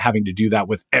I'm not having to do that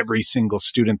with every single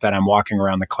student that I'm walking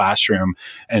around the classroom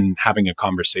and having a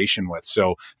conversation with.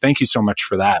 So thank you so much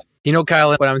for that. Kyle,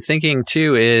 what I'm thinking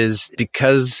too is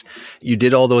because you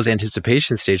did all those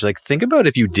anticipation stage, like think about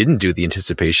if you didn't do the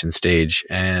anticipation stage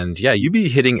and you'd be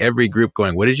hitting every group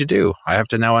going, what did you do? I have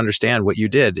to now understand what you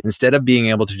did. Instead of being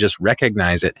able to just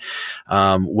recognize it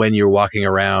when you're walking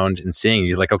around and seeing,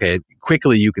 you're like, okay,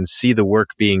 quickly you can see the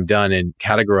work being done and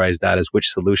categorize that as which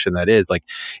solution that is. Like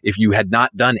if you had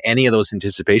not done any of those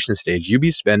anticipation stage, you'd be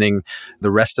spending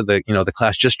the rest of the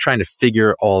class just trying to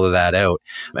figure all of that out.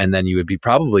 And then you would be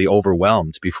probably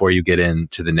overwhelmed before you get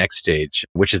into the next stage,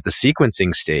 which is the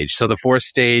sequencing stage. So the fourth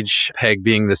stage, Peg,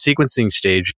 being the sequencing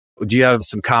stage, do you have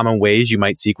some common ways you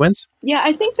might sequence? Yeah,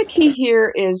 I think the key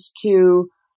here is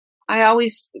I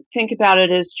always think about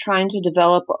it as trying to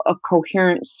develop a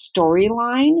coherent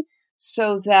storyline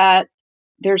so that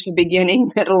there's a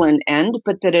beginning, middle, and end,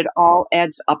 but that it all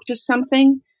adds up to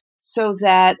something, so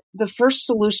that the first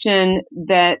solution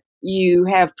that you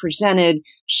have presented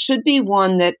should be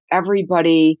one that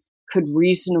everybody could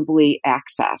reasonably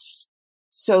access.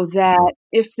 So that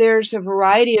if there's a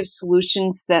variety of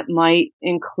solutions that might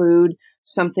include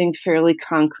something fairly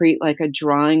concrete like a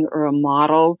drawing or a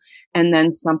model, and then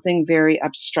something very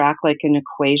abstract like an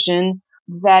equation,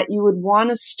 that you would want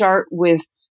to start with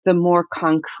the more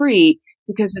concrete,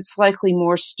 because it's likely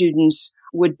more students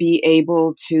would be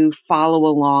able to follow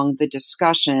along the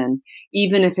discussion,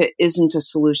 even if it isn't a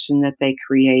solution that they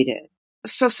created.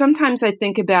 So sometimes I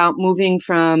think about moving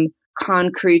from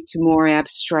concrete to more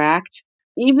abstract.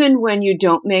 Even when you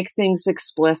don't make things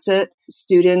explicit,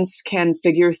 students can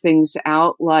figure things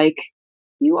out, like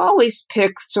you always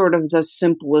pick sort of the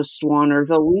simplest one or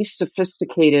the least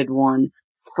sophisticated one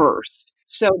first.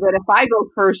 So that if I go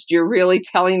first, you're really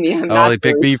telling me I'm not they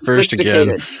pick me first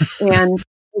again. And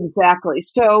exactly.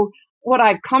 So what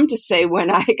I've come to say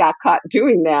when I got caught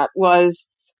doing that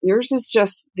was, yours is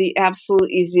just the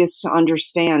absolute easiest to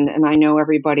understand, and I know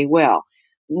everybody will.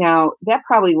 Now, that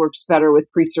probably works better with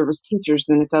pre-service teachers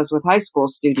than it does with high school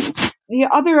students. The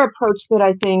other approach that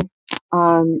I think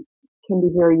can be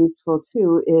very useful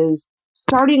too is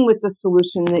starting with the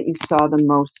solution that you saw the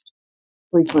most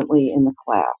frequently in the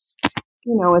class.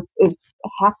 If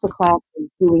half the class is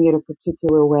doing it a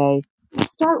particular way,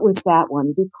 start with that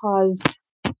one, because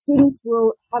students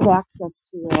will have access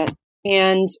to it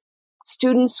and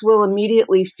students will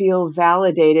immediately feel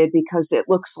validated because it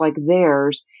looks like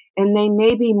theirs, and they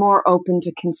may be more open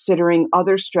to considering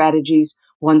other strategies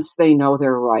once they know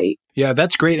they're right. Yeah,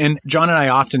 that's great. And John and I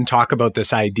often talk about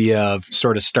this idea of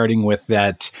sort of starting with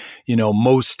that,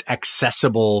 most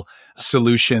accessible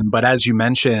solution. But as you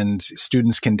mentioned,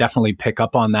 students can definitely pick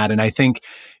up on that. And I think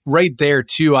right there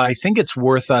too, I think it's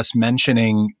worth us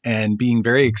mentioning and being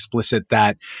very explicit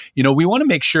that, we want to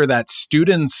make sure that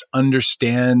students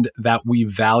understand that we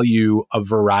value a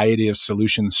variety of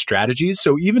solution strategies.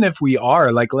 So even if we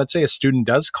are, like, let's say a student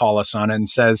does call us on it and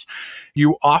says,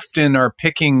 you often are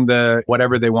picking the,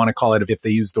 whatever they want to call it, if they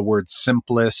use the word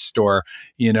simplest or,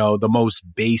 the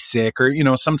most basic, or,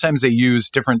 sometimes they use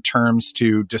different terms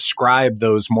to describe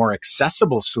those more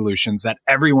accessible solutions that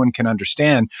everyone can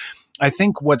understand. I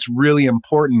think what's really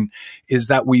important is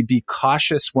that we be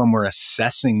cautious when we're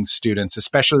assessing students,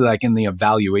 especially like in the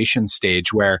evaluation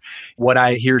stage, where what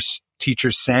I hear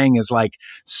teachers saying is like,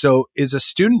 so is a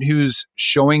student who's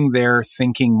showing their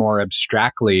thinking more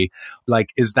abstractly, like,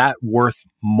 is that worth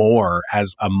more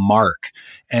as a mark?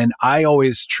 And I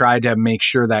always try to make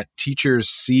sure that teachers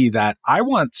see that I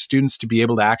want students to be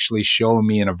able to actually show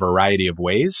me in a variety of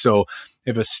ways. So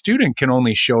if a student can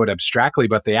only show it abstractly,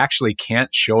 but they actually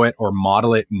can't show it or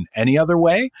model it in any other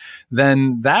way,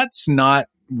 then that's not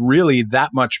really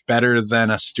that much better than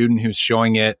a student who's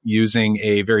showing it using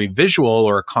a very visual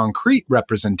or a concrete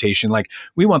representation. Like,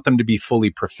 we want them to be fully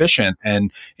proficient.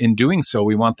 And in doing so,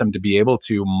 we want them to be able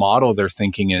to model their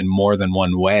thinking in more than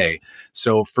one way.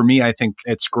 So for me, I think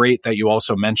it's great that you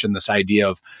also mentioned this idea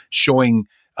of showing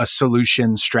a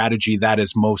solution strategy that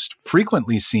is most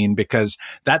frequently seen, because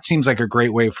that seems like a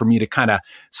great way for me to kind of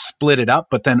split it up.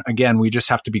 But then again, we just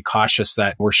have to be cautious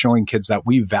that we're showing kids that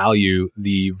we value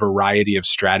the variety of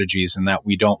strategies and that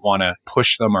we don't want to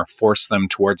push them or force them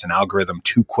towards an algorithm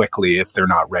too quickly if they're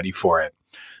not ready for it.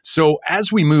 So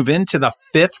as we move into the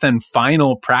fifth and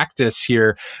final practice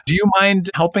here, do you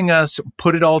mind helping us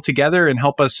put it all together and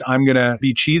help us, I'm going to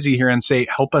be cheesy here and say,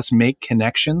 help us make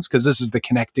connections, because this is the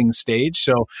connecting stage.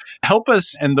 So help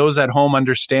us and those at home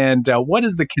understand what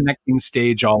is the connecting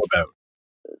stage all about?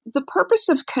 The purpose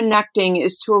of connecting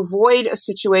is to avoid a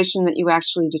situation that you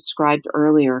actually described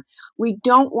earlier. We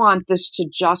don't want this to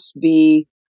just be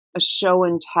a show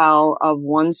and tell of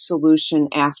one solution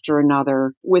after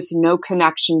another with no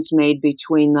connections made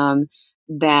between them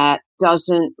that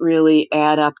doesn't really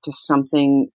add up to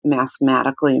something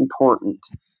mathematically important.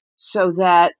 So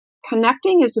that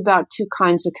connecting is about two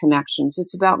kinds of connections.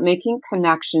 It's about making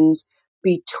connections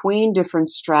between different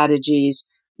strategies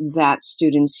that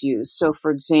students use. So,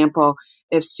 for example,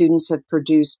 if students have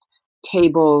produced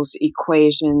tables,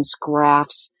 equations,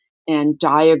 graphs, and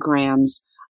diagrams,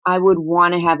 I would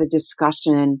want to have a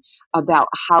discussion about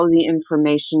how the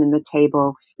information in the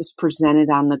table is presented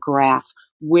on the graph,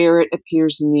 where it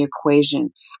appears in the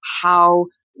equation, how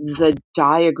the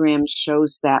diagram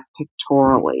shows that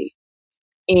pictorially.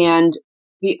 And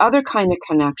the other kind of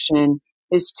connection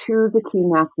is to the key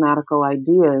mathematical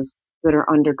ideas that are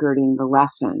undergirding the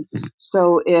lesson.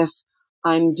 So if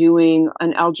I'm doing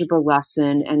an algebra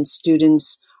lesson and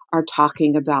students are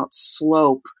talking about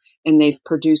slope, and they've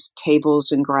produced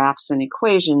tables and graphs and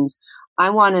equations,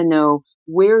 I want to know,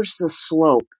 where's the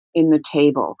slope in the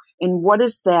table? And what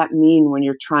does that mean when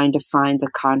you're trying to find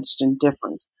the constant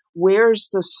difference? Where's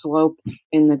the slope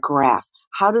in the graph?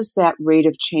 How does that rate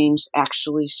of change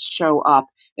actually show up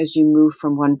as you move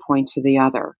from one point to the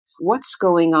other? What's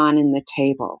going on in the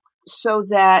table? So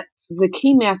that the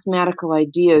key mathematical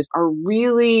ideas are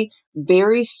really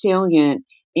very salient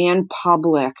and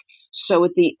public. So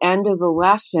at the end of the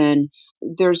lesson,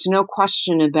 there's no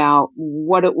question about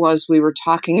what it was we were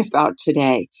talking about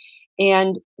today.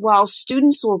 And while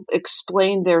students will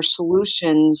explain their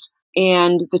solutions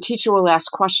and the teacher will ask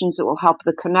questions that will help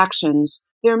the connections,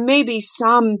 there may be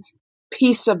some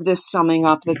piece of this summing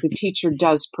up that the teacher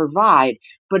does provide,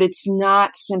 but it's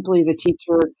not simply the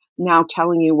teacher now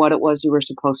telling you what it was you were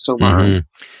supposed to learn.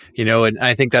 Mm-hmm. And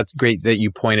I think that's great that you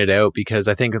pointed out, because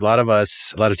I think a lot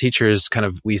of teachers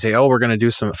we say, oh, we're going to do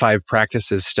some 5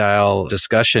 practices style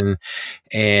discussion.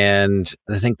 And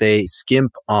I think they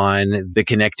skimp on the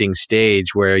connecting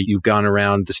stage where you've gone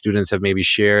around, the students have maybe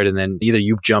shared, and then either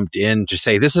you've jumped in to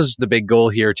say, this is the big goal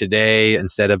here today,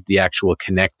 instead of the actual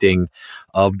connecting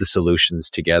of the solutions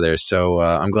together. So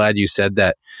I'm glad you said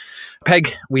that.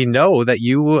 Peg, we know that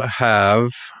you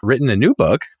have written a new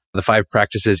book, The 5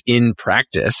 Practices in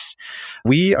Practice.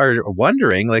 We are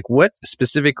wondering, what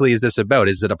specifically is this about?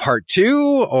 Is it a part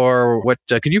 2, or what?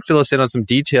 Could you fill us in on some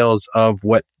details of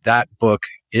what that book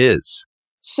is?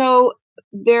 So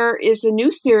there is a new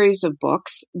series of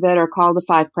books that are called The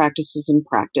 5 Practices in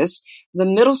Practice. The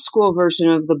middle school version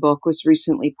of the book was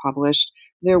recently published.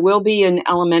 There will be an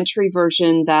elementary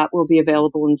version that will be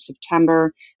available in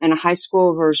September, and a high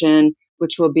school version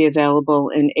which will be available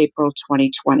in April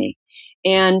 2020.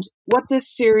 And what this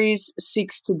series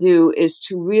seeks to do is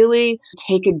to really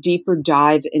take a deeper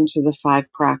dive into the 5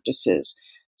 practices.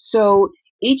 So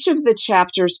each of the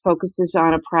chapters focuses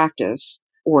on a practice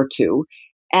or 2.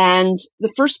 And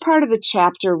the first part of the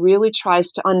chapter really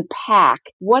tries to unpack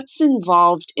what's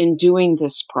involved in doing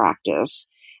this practice.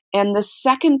 And the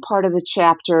second part of the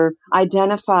chapter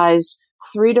identifies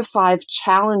 3 to 5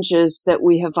 challenges that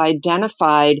we have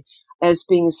identified as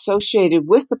being associated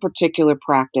with the particular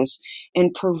practice,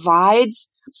 and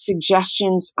provides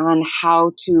suggestions on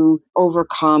how to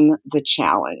overcome the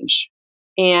challenge.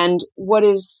 And what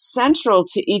is central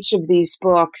to each of these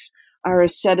books are a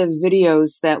set of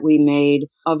videos that we made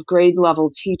of grade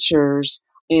level teachers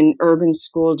in urban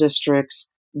school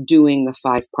districts doing the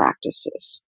 5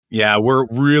 practices. Yeah, we're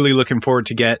really looking forward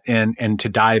to get in and to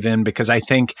dive in, because I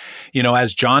think,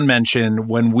 as John mentioned,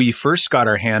 when we first got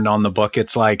our hand on the book,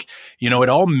 it's it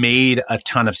all made a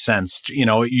ton of sense.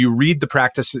 You read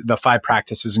the 5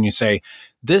 practices and you say,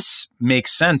 this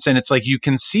makes sense. And it's like you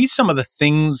can see some of the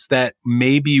things that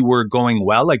maybe were going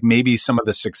well, like maybe some of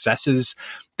the successes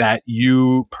that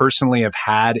you personally have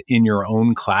had in your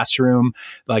own classroom,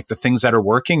 like the things that are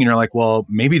working. And you're like, well,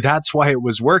 maybe that's why it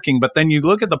was working. But then you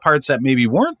look at the parts that maybe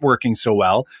weren't working so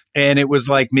well. And it was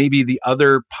like maybe the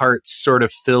other parts sort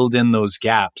of filled in those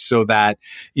gaps so that,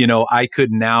 I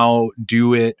could now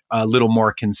do it a little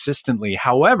more consistently.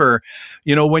 However,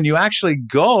 when you actually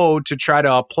go to try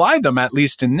to apply them, at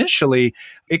least initially,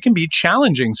 it can be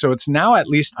challenging. So it's now at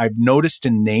least I've noticed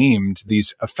and named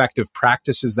these effective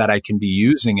practices that I can be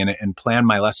using and plan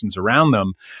my lessons around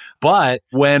them. But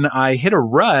when I hit a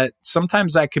rut,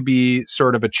 sometimes that could be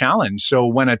sort of a challenge. So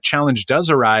when a challenge does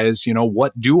arise,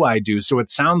 what do I do? So it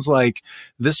sounds like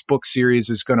this book series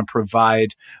is going to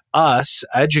provide us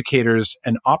educators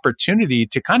an opportunity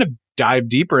to kind of dive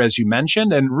deeper, as you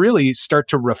mentioned, and really start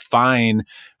to refine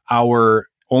our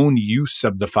own use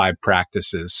of the 5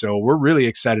 practices. So we're really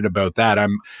excited about that.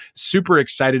 I'm super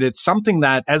excited. It's something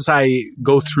that as I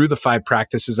go through the 5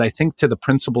 practices, I think to the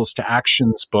Principles to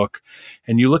Actions book,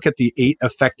 and you look at the 8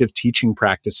 effective teaching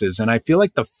practices. And I feel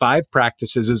like the 5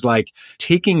 practices is like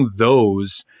taking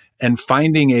those and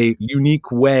finding a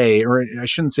unique way, or I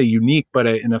shouldn't say unique, but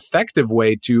an effective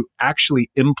way to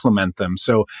actually implement them.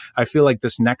 So I feel like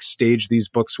this next stage, these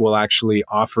books will actually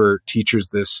offer teachers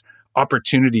this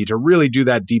opportunity to really do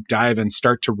that deep dive and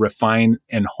start to refine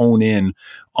and hone in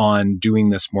on doing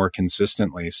this more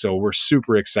consistently. So we're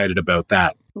super excited about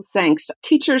that. Well, thanks.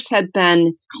 Teachers had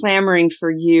been clamoring for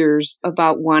years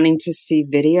about wanting to see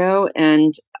video,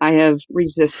 and I have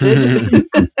resisted.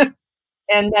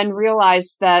 And then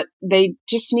realized that they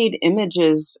just need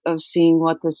images of seeing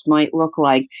what this might look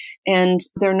like. And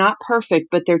they're not perfect,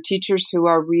 but they're teachers who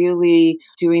are really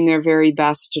doing their very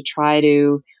best to try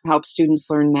to help students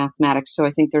learn mathematics. So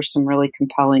I think there's some really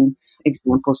compelling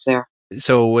examples there.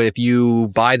 So if you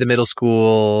buy the middle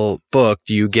school book,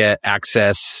 do you get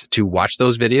access to watch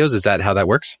those videos? Is that how that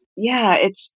works? Yeah,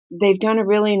 they've done a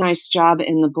really nice job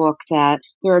in the book that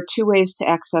there are 2 ways to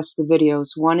access the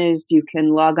videos. One is you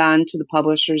can log on to the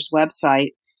publisher's website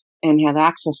and have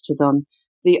access to them.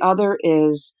 The other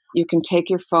is you can take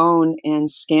your phone and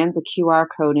scan the QR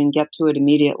code and get to it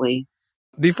immediately.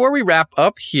 Before we wrap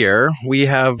up here, we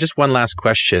have just one last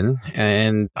question.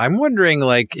 And I'm wondering,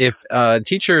 if a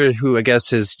teacher who I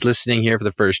guess is listening here for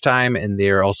the first time and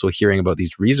they're also hearing about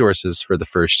these resources for the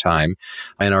first time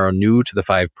and are new to the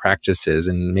 5 practices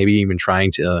and maybe even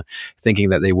thinking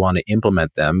that they want to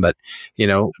implement them. But,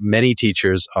 many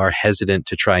teachers are hesitant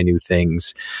to try new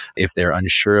things if they're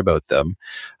unsure about them.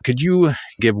 Could you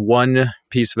give one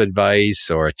piece of advice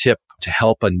or a tip to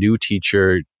help a new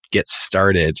teacher get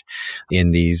started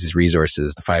in these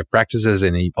resources, the 5 practices,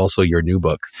 and also your new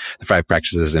book, the 5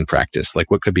 practices in practice?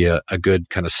 What could be a good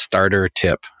kind of starter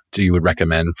tip you would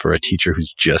recommend for a teacher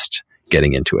who's just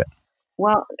getting into it?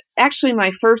 Well, actually,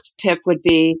 my first tip would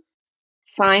be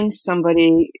find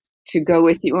somebody to go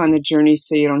with you on the journey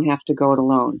so you don't have to go it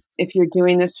alone. If you're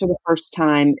doing this for the first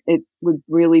time, it would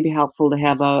really be helpful to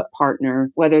have a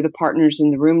partner, whether the partner's in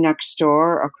the room next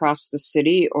door, across the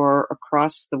city, or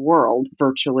across the world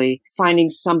virtually, finding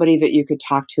somebody that you could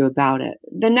talk to about it.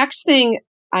 The next thing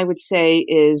I would say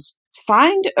is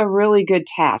find a really good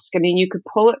task. I mean, you could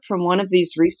pull it from one of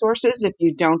these resources if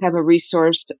you don't have a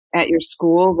resource at your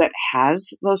school that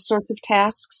has those sorts of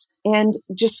tasks, and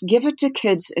just give it to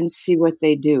kids and see what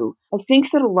they do. I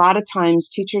think that a lot of times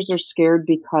teachers are scared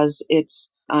because it's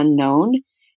unknown.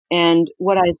 And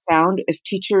what I've found, if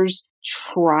teachers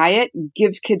try it,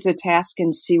 give kids a task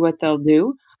and see what they'll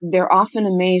do, they're often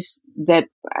amazed that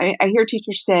I hear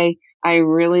teachers say, I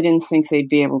really didn't think they'd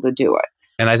be able to do it.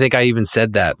 And I think I even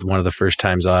said that one of the first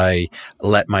times I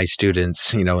let my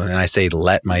students, and I say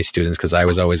let my students because I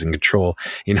was always in control,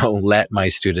 let my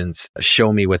students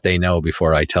show me what they know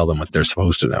before I tell them what they're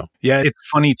supposed to know. Yeah, it's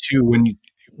funny too,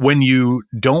 when you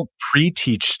don't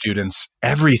pre-teach students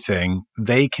everything,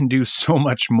 they can do so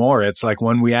much more. It's like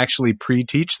when we actually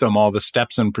pre-teach them all the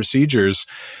steps and procedures,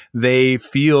 they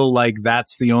feel like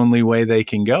that's the only way they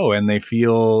can go, and they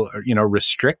feel,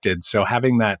 restricted. So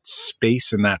having that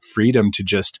space and that freedom to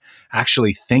just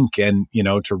actually think and,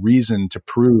 to reason, to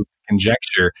prove,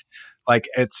 conjecture,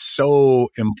 it's so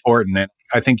important. And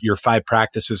I think your 5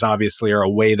 practices obviously are a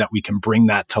way that we can bring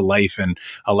that to life and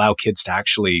allow kids to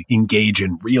actually engage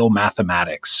in real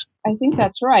mathematics. I think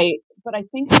that's right. But I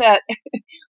think that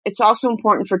it's also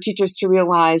important for teachers to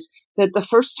realize that the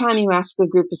first time you ask a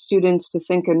group of students to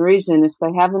think and reason, if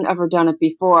they haven't ever done it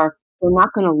before, they're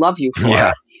not going to love you for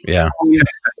it. Yeah.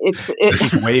 This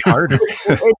is way harder.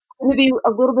 It's going to be a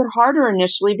little bit harder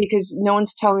initially because no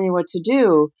one's telling you what to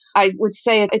do. I would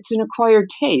say it's an acquired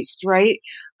taste, right?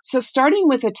 So starting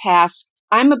with a task,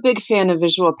 I'm a big fan of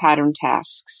visual pattern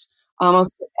tasks,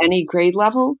 almost at any grade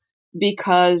level,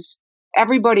 because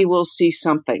everybody will see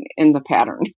something in the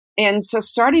pattern. And so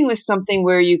starting with something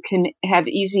where you can have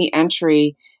easy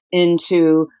entry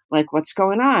into like, what's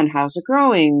going on? How's it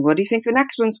growing? What do you think the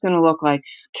next one's going to look like?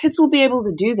 Kids will be able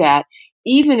to do that,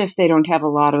 even if they don't have a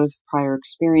lot of prior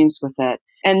experience with it.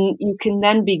 And you can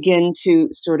then begin to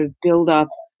sort of build up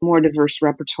more diverse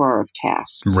repertoire of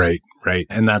tasks. Right.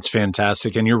 And that's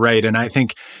fantastic. And you're right. And I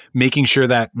think making sure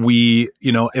that we,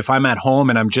 if I'm at home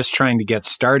and I'm just trying to get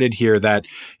started here, that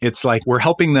it's like we're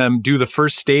helping them do the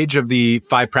first stage of the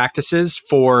 5 practices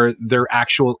for their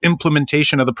actual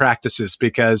implementation of the practices,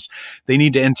 because they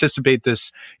need to anticipate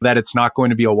this, that it's not going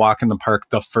to be a walk in the park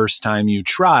the first time you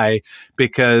try,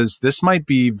 because this might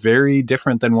be very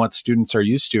different than what students are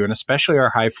used to. And especially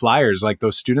our high flyers, like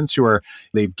those students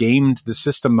they've gamed the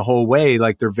system the whole way,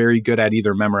 like they're very good at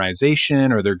either memorization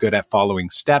or they're good at following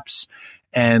steps.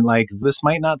 And like this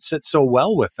might not sit so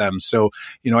well with them. So,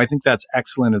 I think that's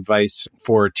excellent advice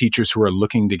for teachers who are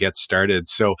looking to get started.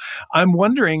 So I'm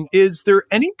wondering, is there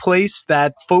any place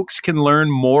that folks can learn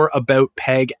more about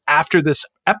PEG after this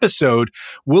episode?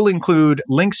 We'll include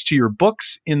links to your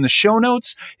books in the show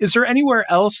notes. Is there anywhere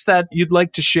else that you'd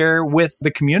like to share with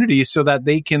the community so that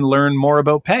they can learn more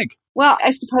about PEG? Well,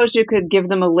 I suppose you could give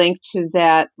them a link to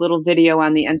that little video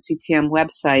on the NCTM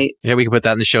website. Yeah, we can put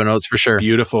that in the show notes for sure.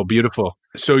 Beautiful.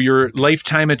 So your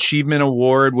Lifetime Achievement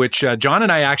Award, which John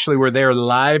and I actually were there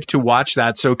live to watch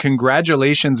that. So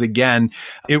congratulations again.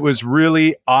 It was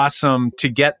really awesome to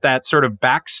get that sort of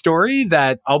backstory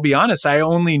that, I'll be honest, I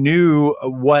only knew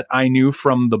what I knew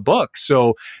from the book.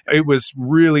 So it was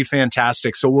really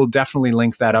fantastic. So we'll definitely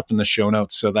link that up in the show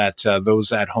notes so that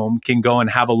those at home can go and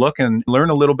have a look and learn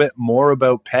a little bit more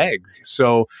about PEG.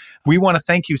 So we want to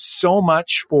thank you so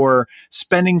much for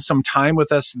spending some time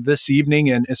with us this evening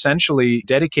and essentially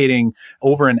dedicating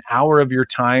over an hour of your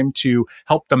time to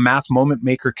help the Math Moment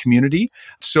Maker community.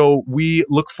 So we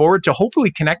look forward to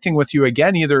hopefully connecting with you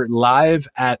again, either live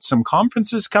at some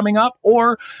conferences coming up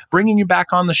or bringing you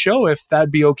back on the show if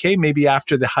that'd be okay, maybe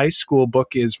after the high school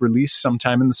book is released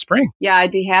sometime in the spring. Yeah,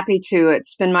 I'd be happy to.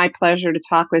 It's been my pleasure to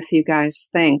talk with you guys.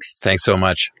 Thanks. Thanks so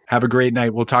much. Have a great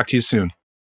night. We'll talk to you soon.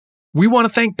 We want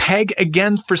to thank Peg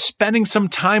again for spending some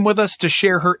time with us to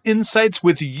share her insights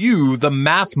with you, the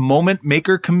Math Moment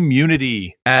Maker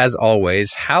community. As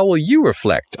always, how will you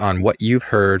reflect on what you've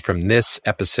heard from this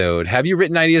episode? Have you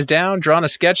written ideas down, drawn a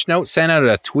sketch note, sent out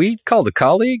a tweet, called a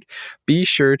colleague? Be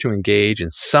sure to engage in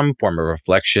some form of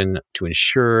reflection to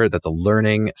ensure that the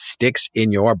learning sticks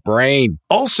in your brain.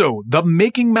 Also, the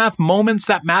Making Math Moments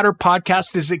That Matter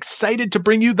podcast is excited to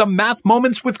bring you the Math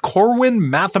Moments with Corwin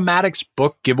Mathematics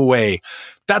book giveaway.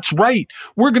 That's right.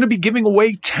 We're going to be giving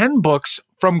away 10 books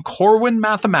from Corwin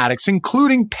Mathematics,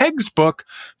 including Peg's book,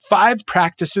 5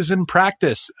 Practices in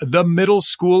Practice, the middle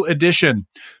school edition.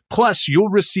 Plus, you'll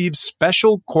receive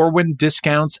special Corwin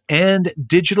discounts and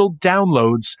digital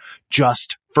downloads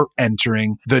just for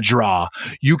entering the draw.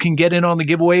 You can get in on the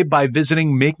giveaway by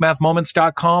visiting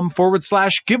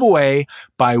makemathmoments.com/giveaway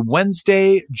by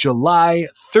Wednesday, July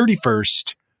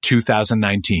 31st,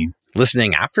 2019.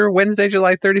 Listening after Wednesday,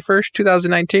 July 31st,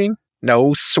 2019?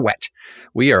 No sweat.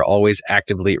 We are always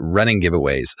actively running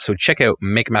giveaways. So check out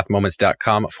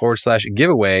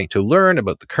makemathmoments.com/giveaway to learn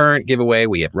about the current giveaway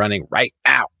we have running right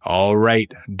now. All right.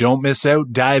 Don't miss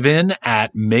out. Dive in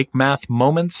at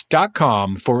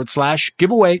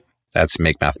makemathmoments.com/giveaway. That's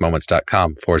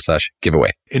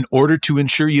makemathmoments.com/giveaway. In order to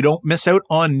ensure you don't miss out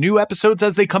on new episodes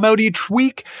as they come out each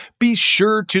week, be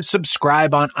sure to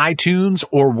subscribe on iTunes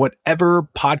or whatever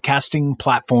podcasting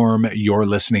platform you're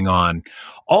listening on.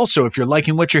 Also, if you're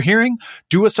liking what you're hearing,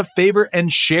 do us a favor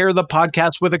and share the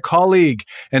podcast with a colleague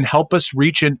and help us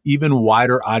reach an even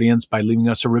wider audience by leaving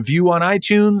us a review on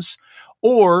iTunes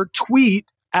or tweet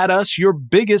at us your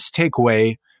biggest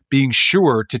takeaway, being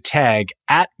sure to tag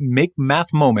at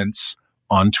MakeMathMoments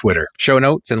on Twitter. Show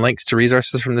notes and links to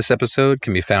resources from this episode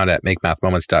can be found at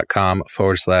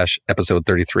makemathmoments.com/episode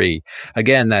 33.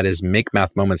 Again, that is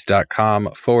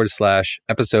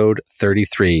makemathmoments.com/episode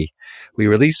 33. We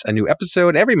release a new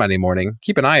episode every Monday morning.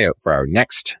 Keep an eye out for our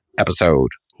next episode.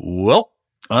 Well,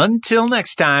 until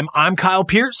next time, I'm Kyle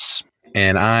Pierce.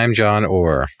 And I'm John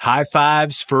Orr. High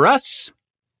fives for us.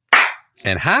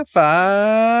 And high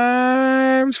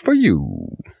fives for you.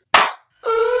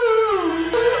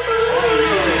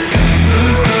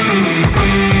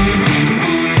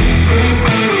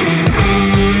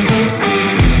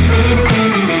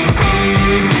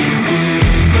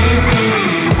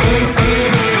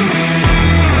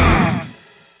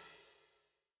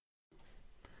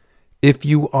 If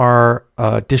you are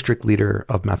a district leader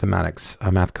of mathematics,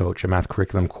 a math coach, a math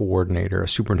curriculum coordinator, a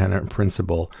superintendent and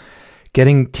principal,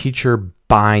 getting teacher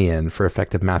buy-in for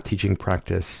effective math teaching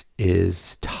practice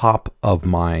is top of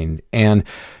mind. And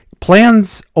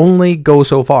plans only go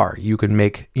so far. You can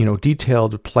make,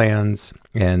 detailed plans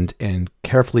and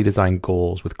carefully designed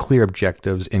goals with clear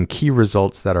objectives and key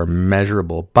results that are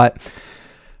measurable. But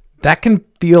that can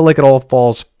feel like it all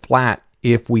falls flat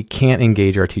if we can't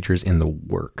engage our teachers in the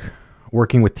work.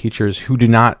 Working with teachers who do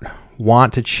not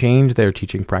want to change their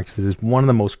teaching practices is one of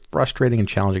the most frustrating and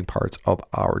challenging parts of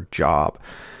our job.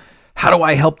 How do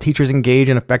I help teachers engage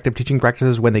in effective teaching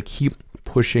practices when they keep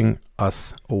pushing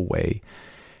us away?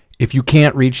 If you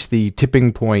can't reach the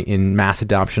tipping point in mass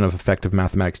adoption of effective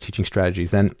mathematics teaching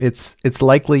strategies, then it's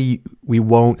likely we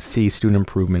won't see student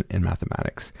improvement in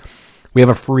mathematics. We have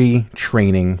a free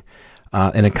training,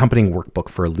 an accompanying workbook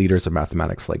for leaders of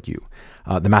mathematics like you.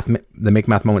 The Make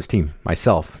Math Moments team,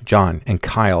 myself, John, and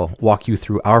Kyle walk you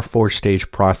through our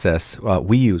 4-stage process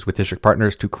we use with district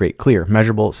partners to create clear,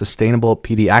 measurable, sustainable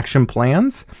PD action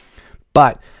plans,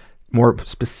 but more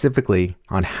specifically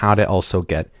on how to also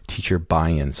get teacher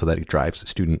buy-in so that it drives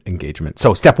student engagement.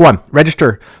 So step 1,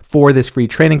 register for this free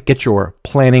training, get your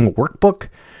planning workbook,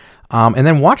 and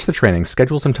then watch the training.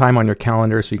 Schedule some time on your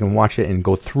calendar so you can watch it and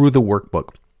go through the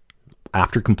workbook.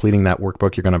 After completing that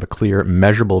workbook, you're going to have a clear,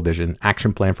 measurable vision,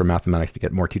 action plan for mathematics to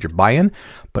get more teacher buy-in,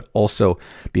 but also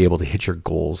be able to hit your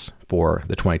goals for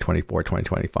the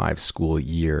 2024-2025 school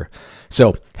year.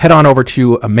 So head on over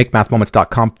to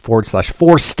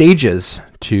makemathmoments.com/4 stages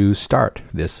to start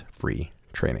this free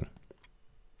training.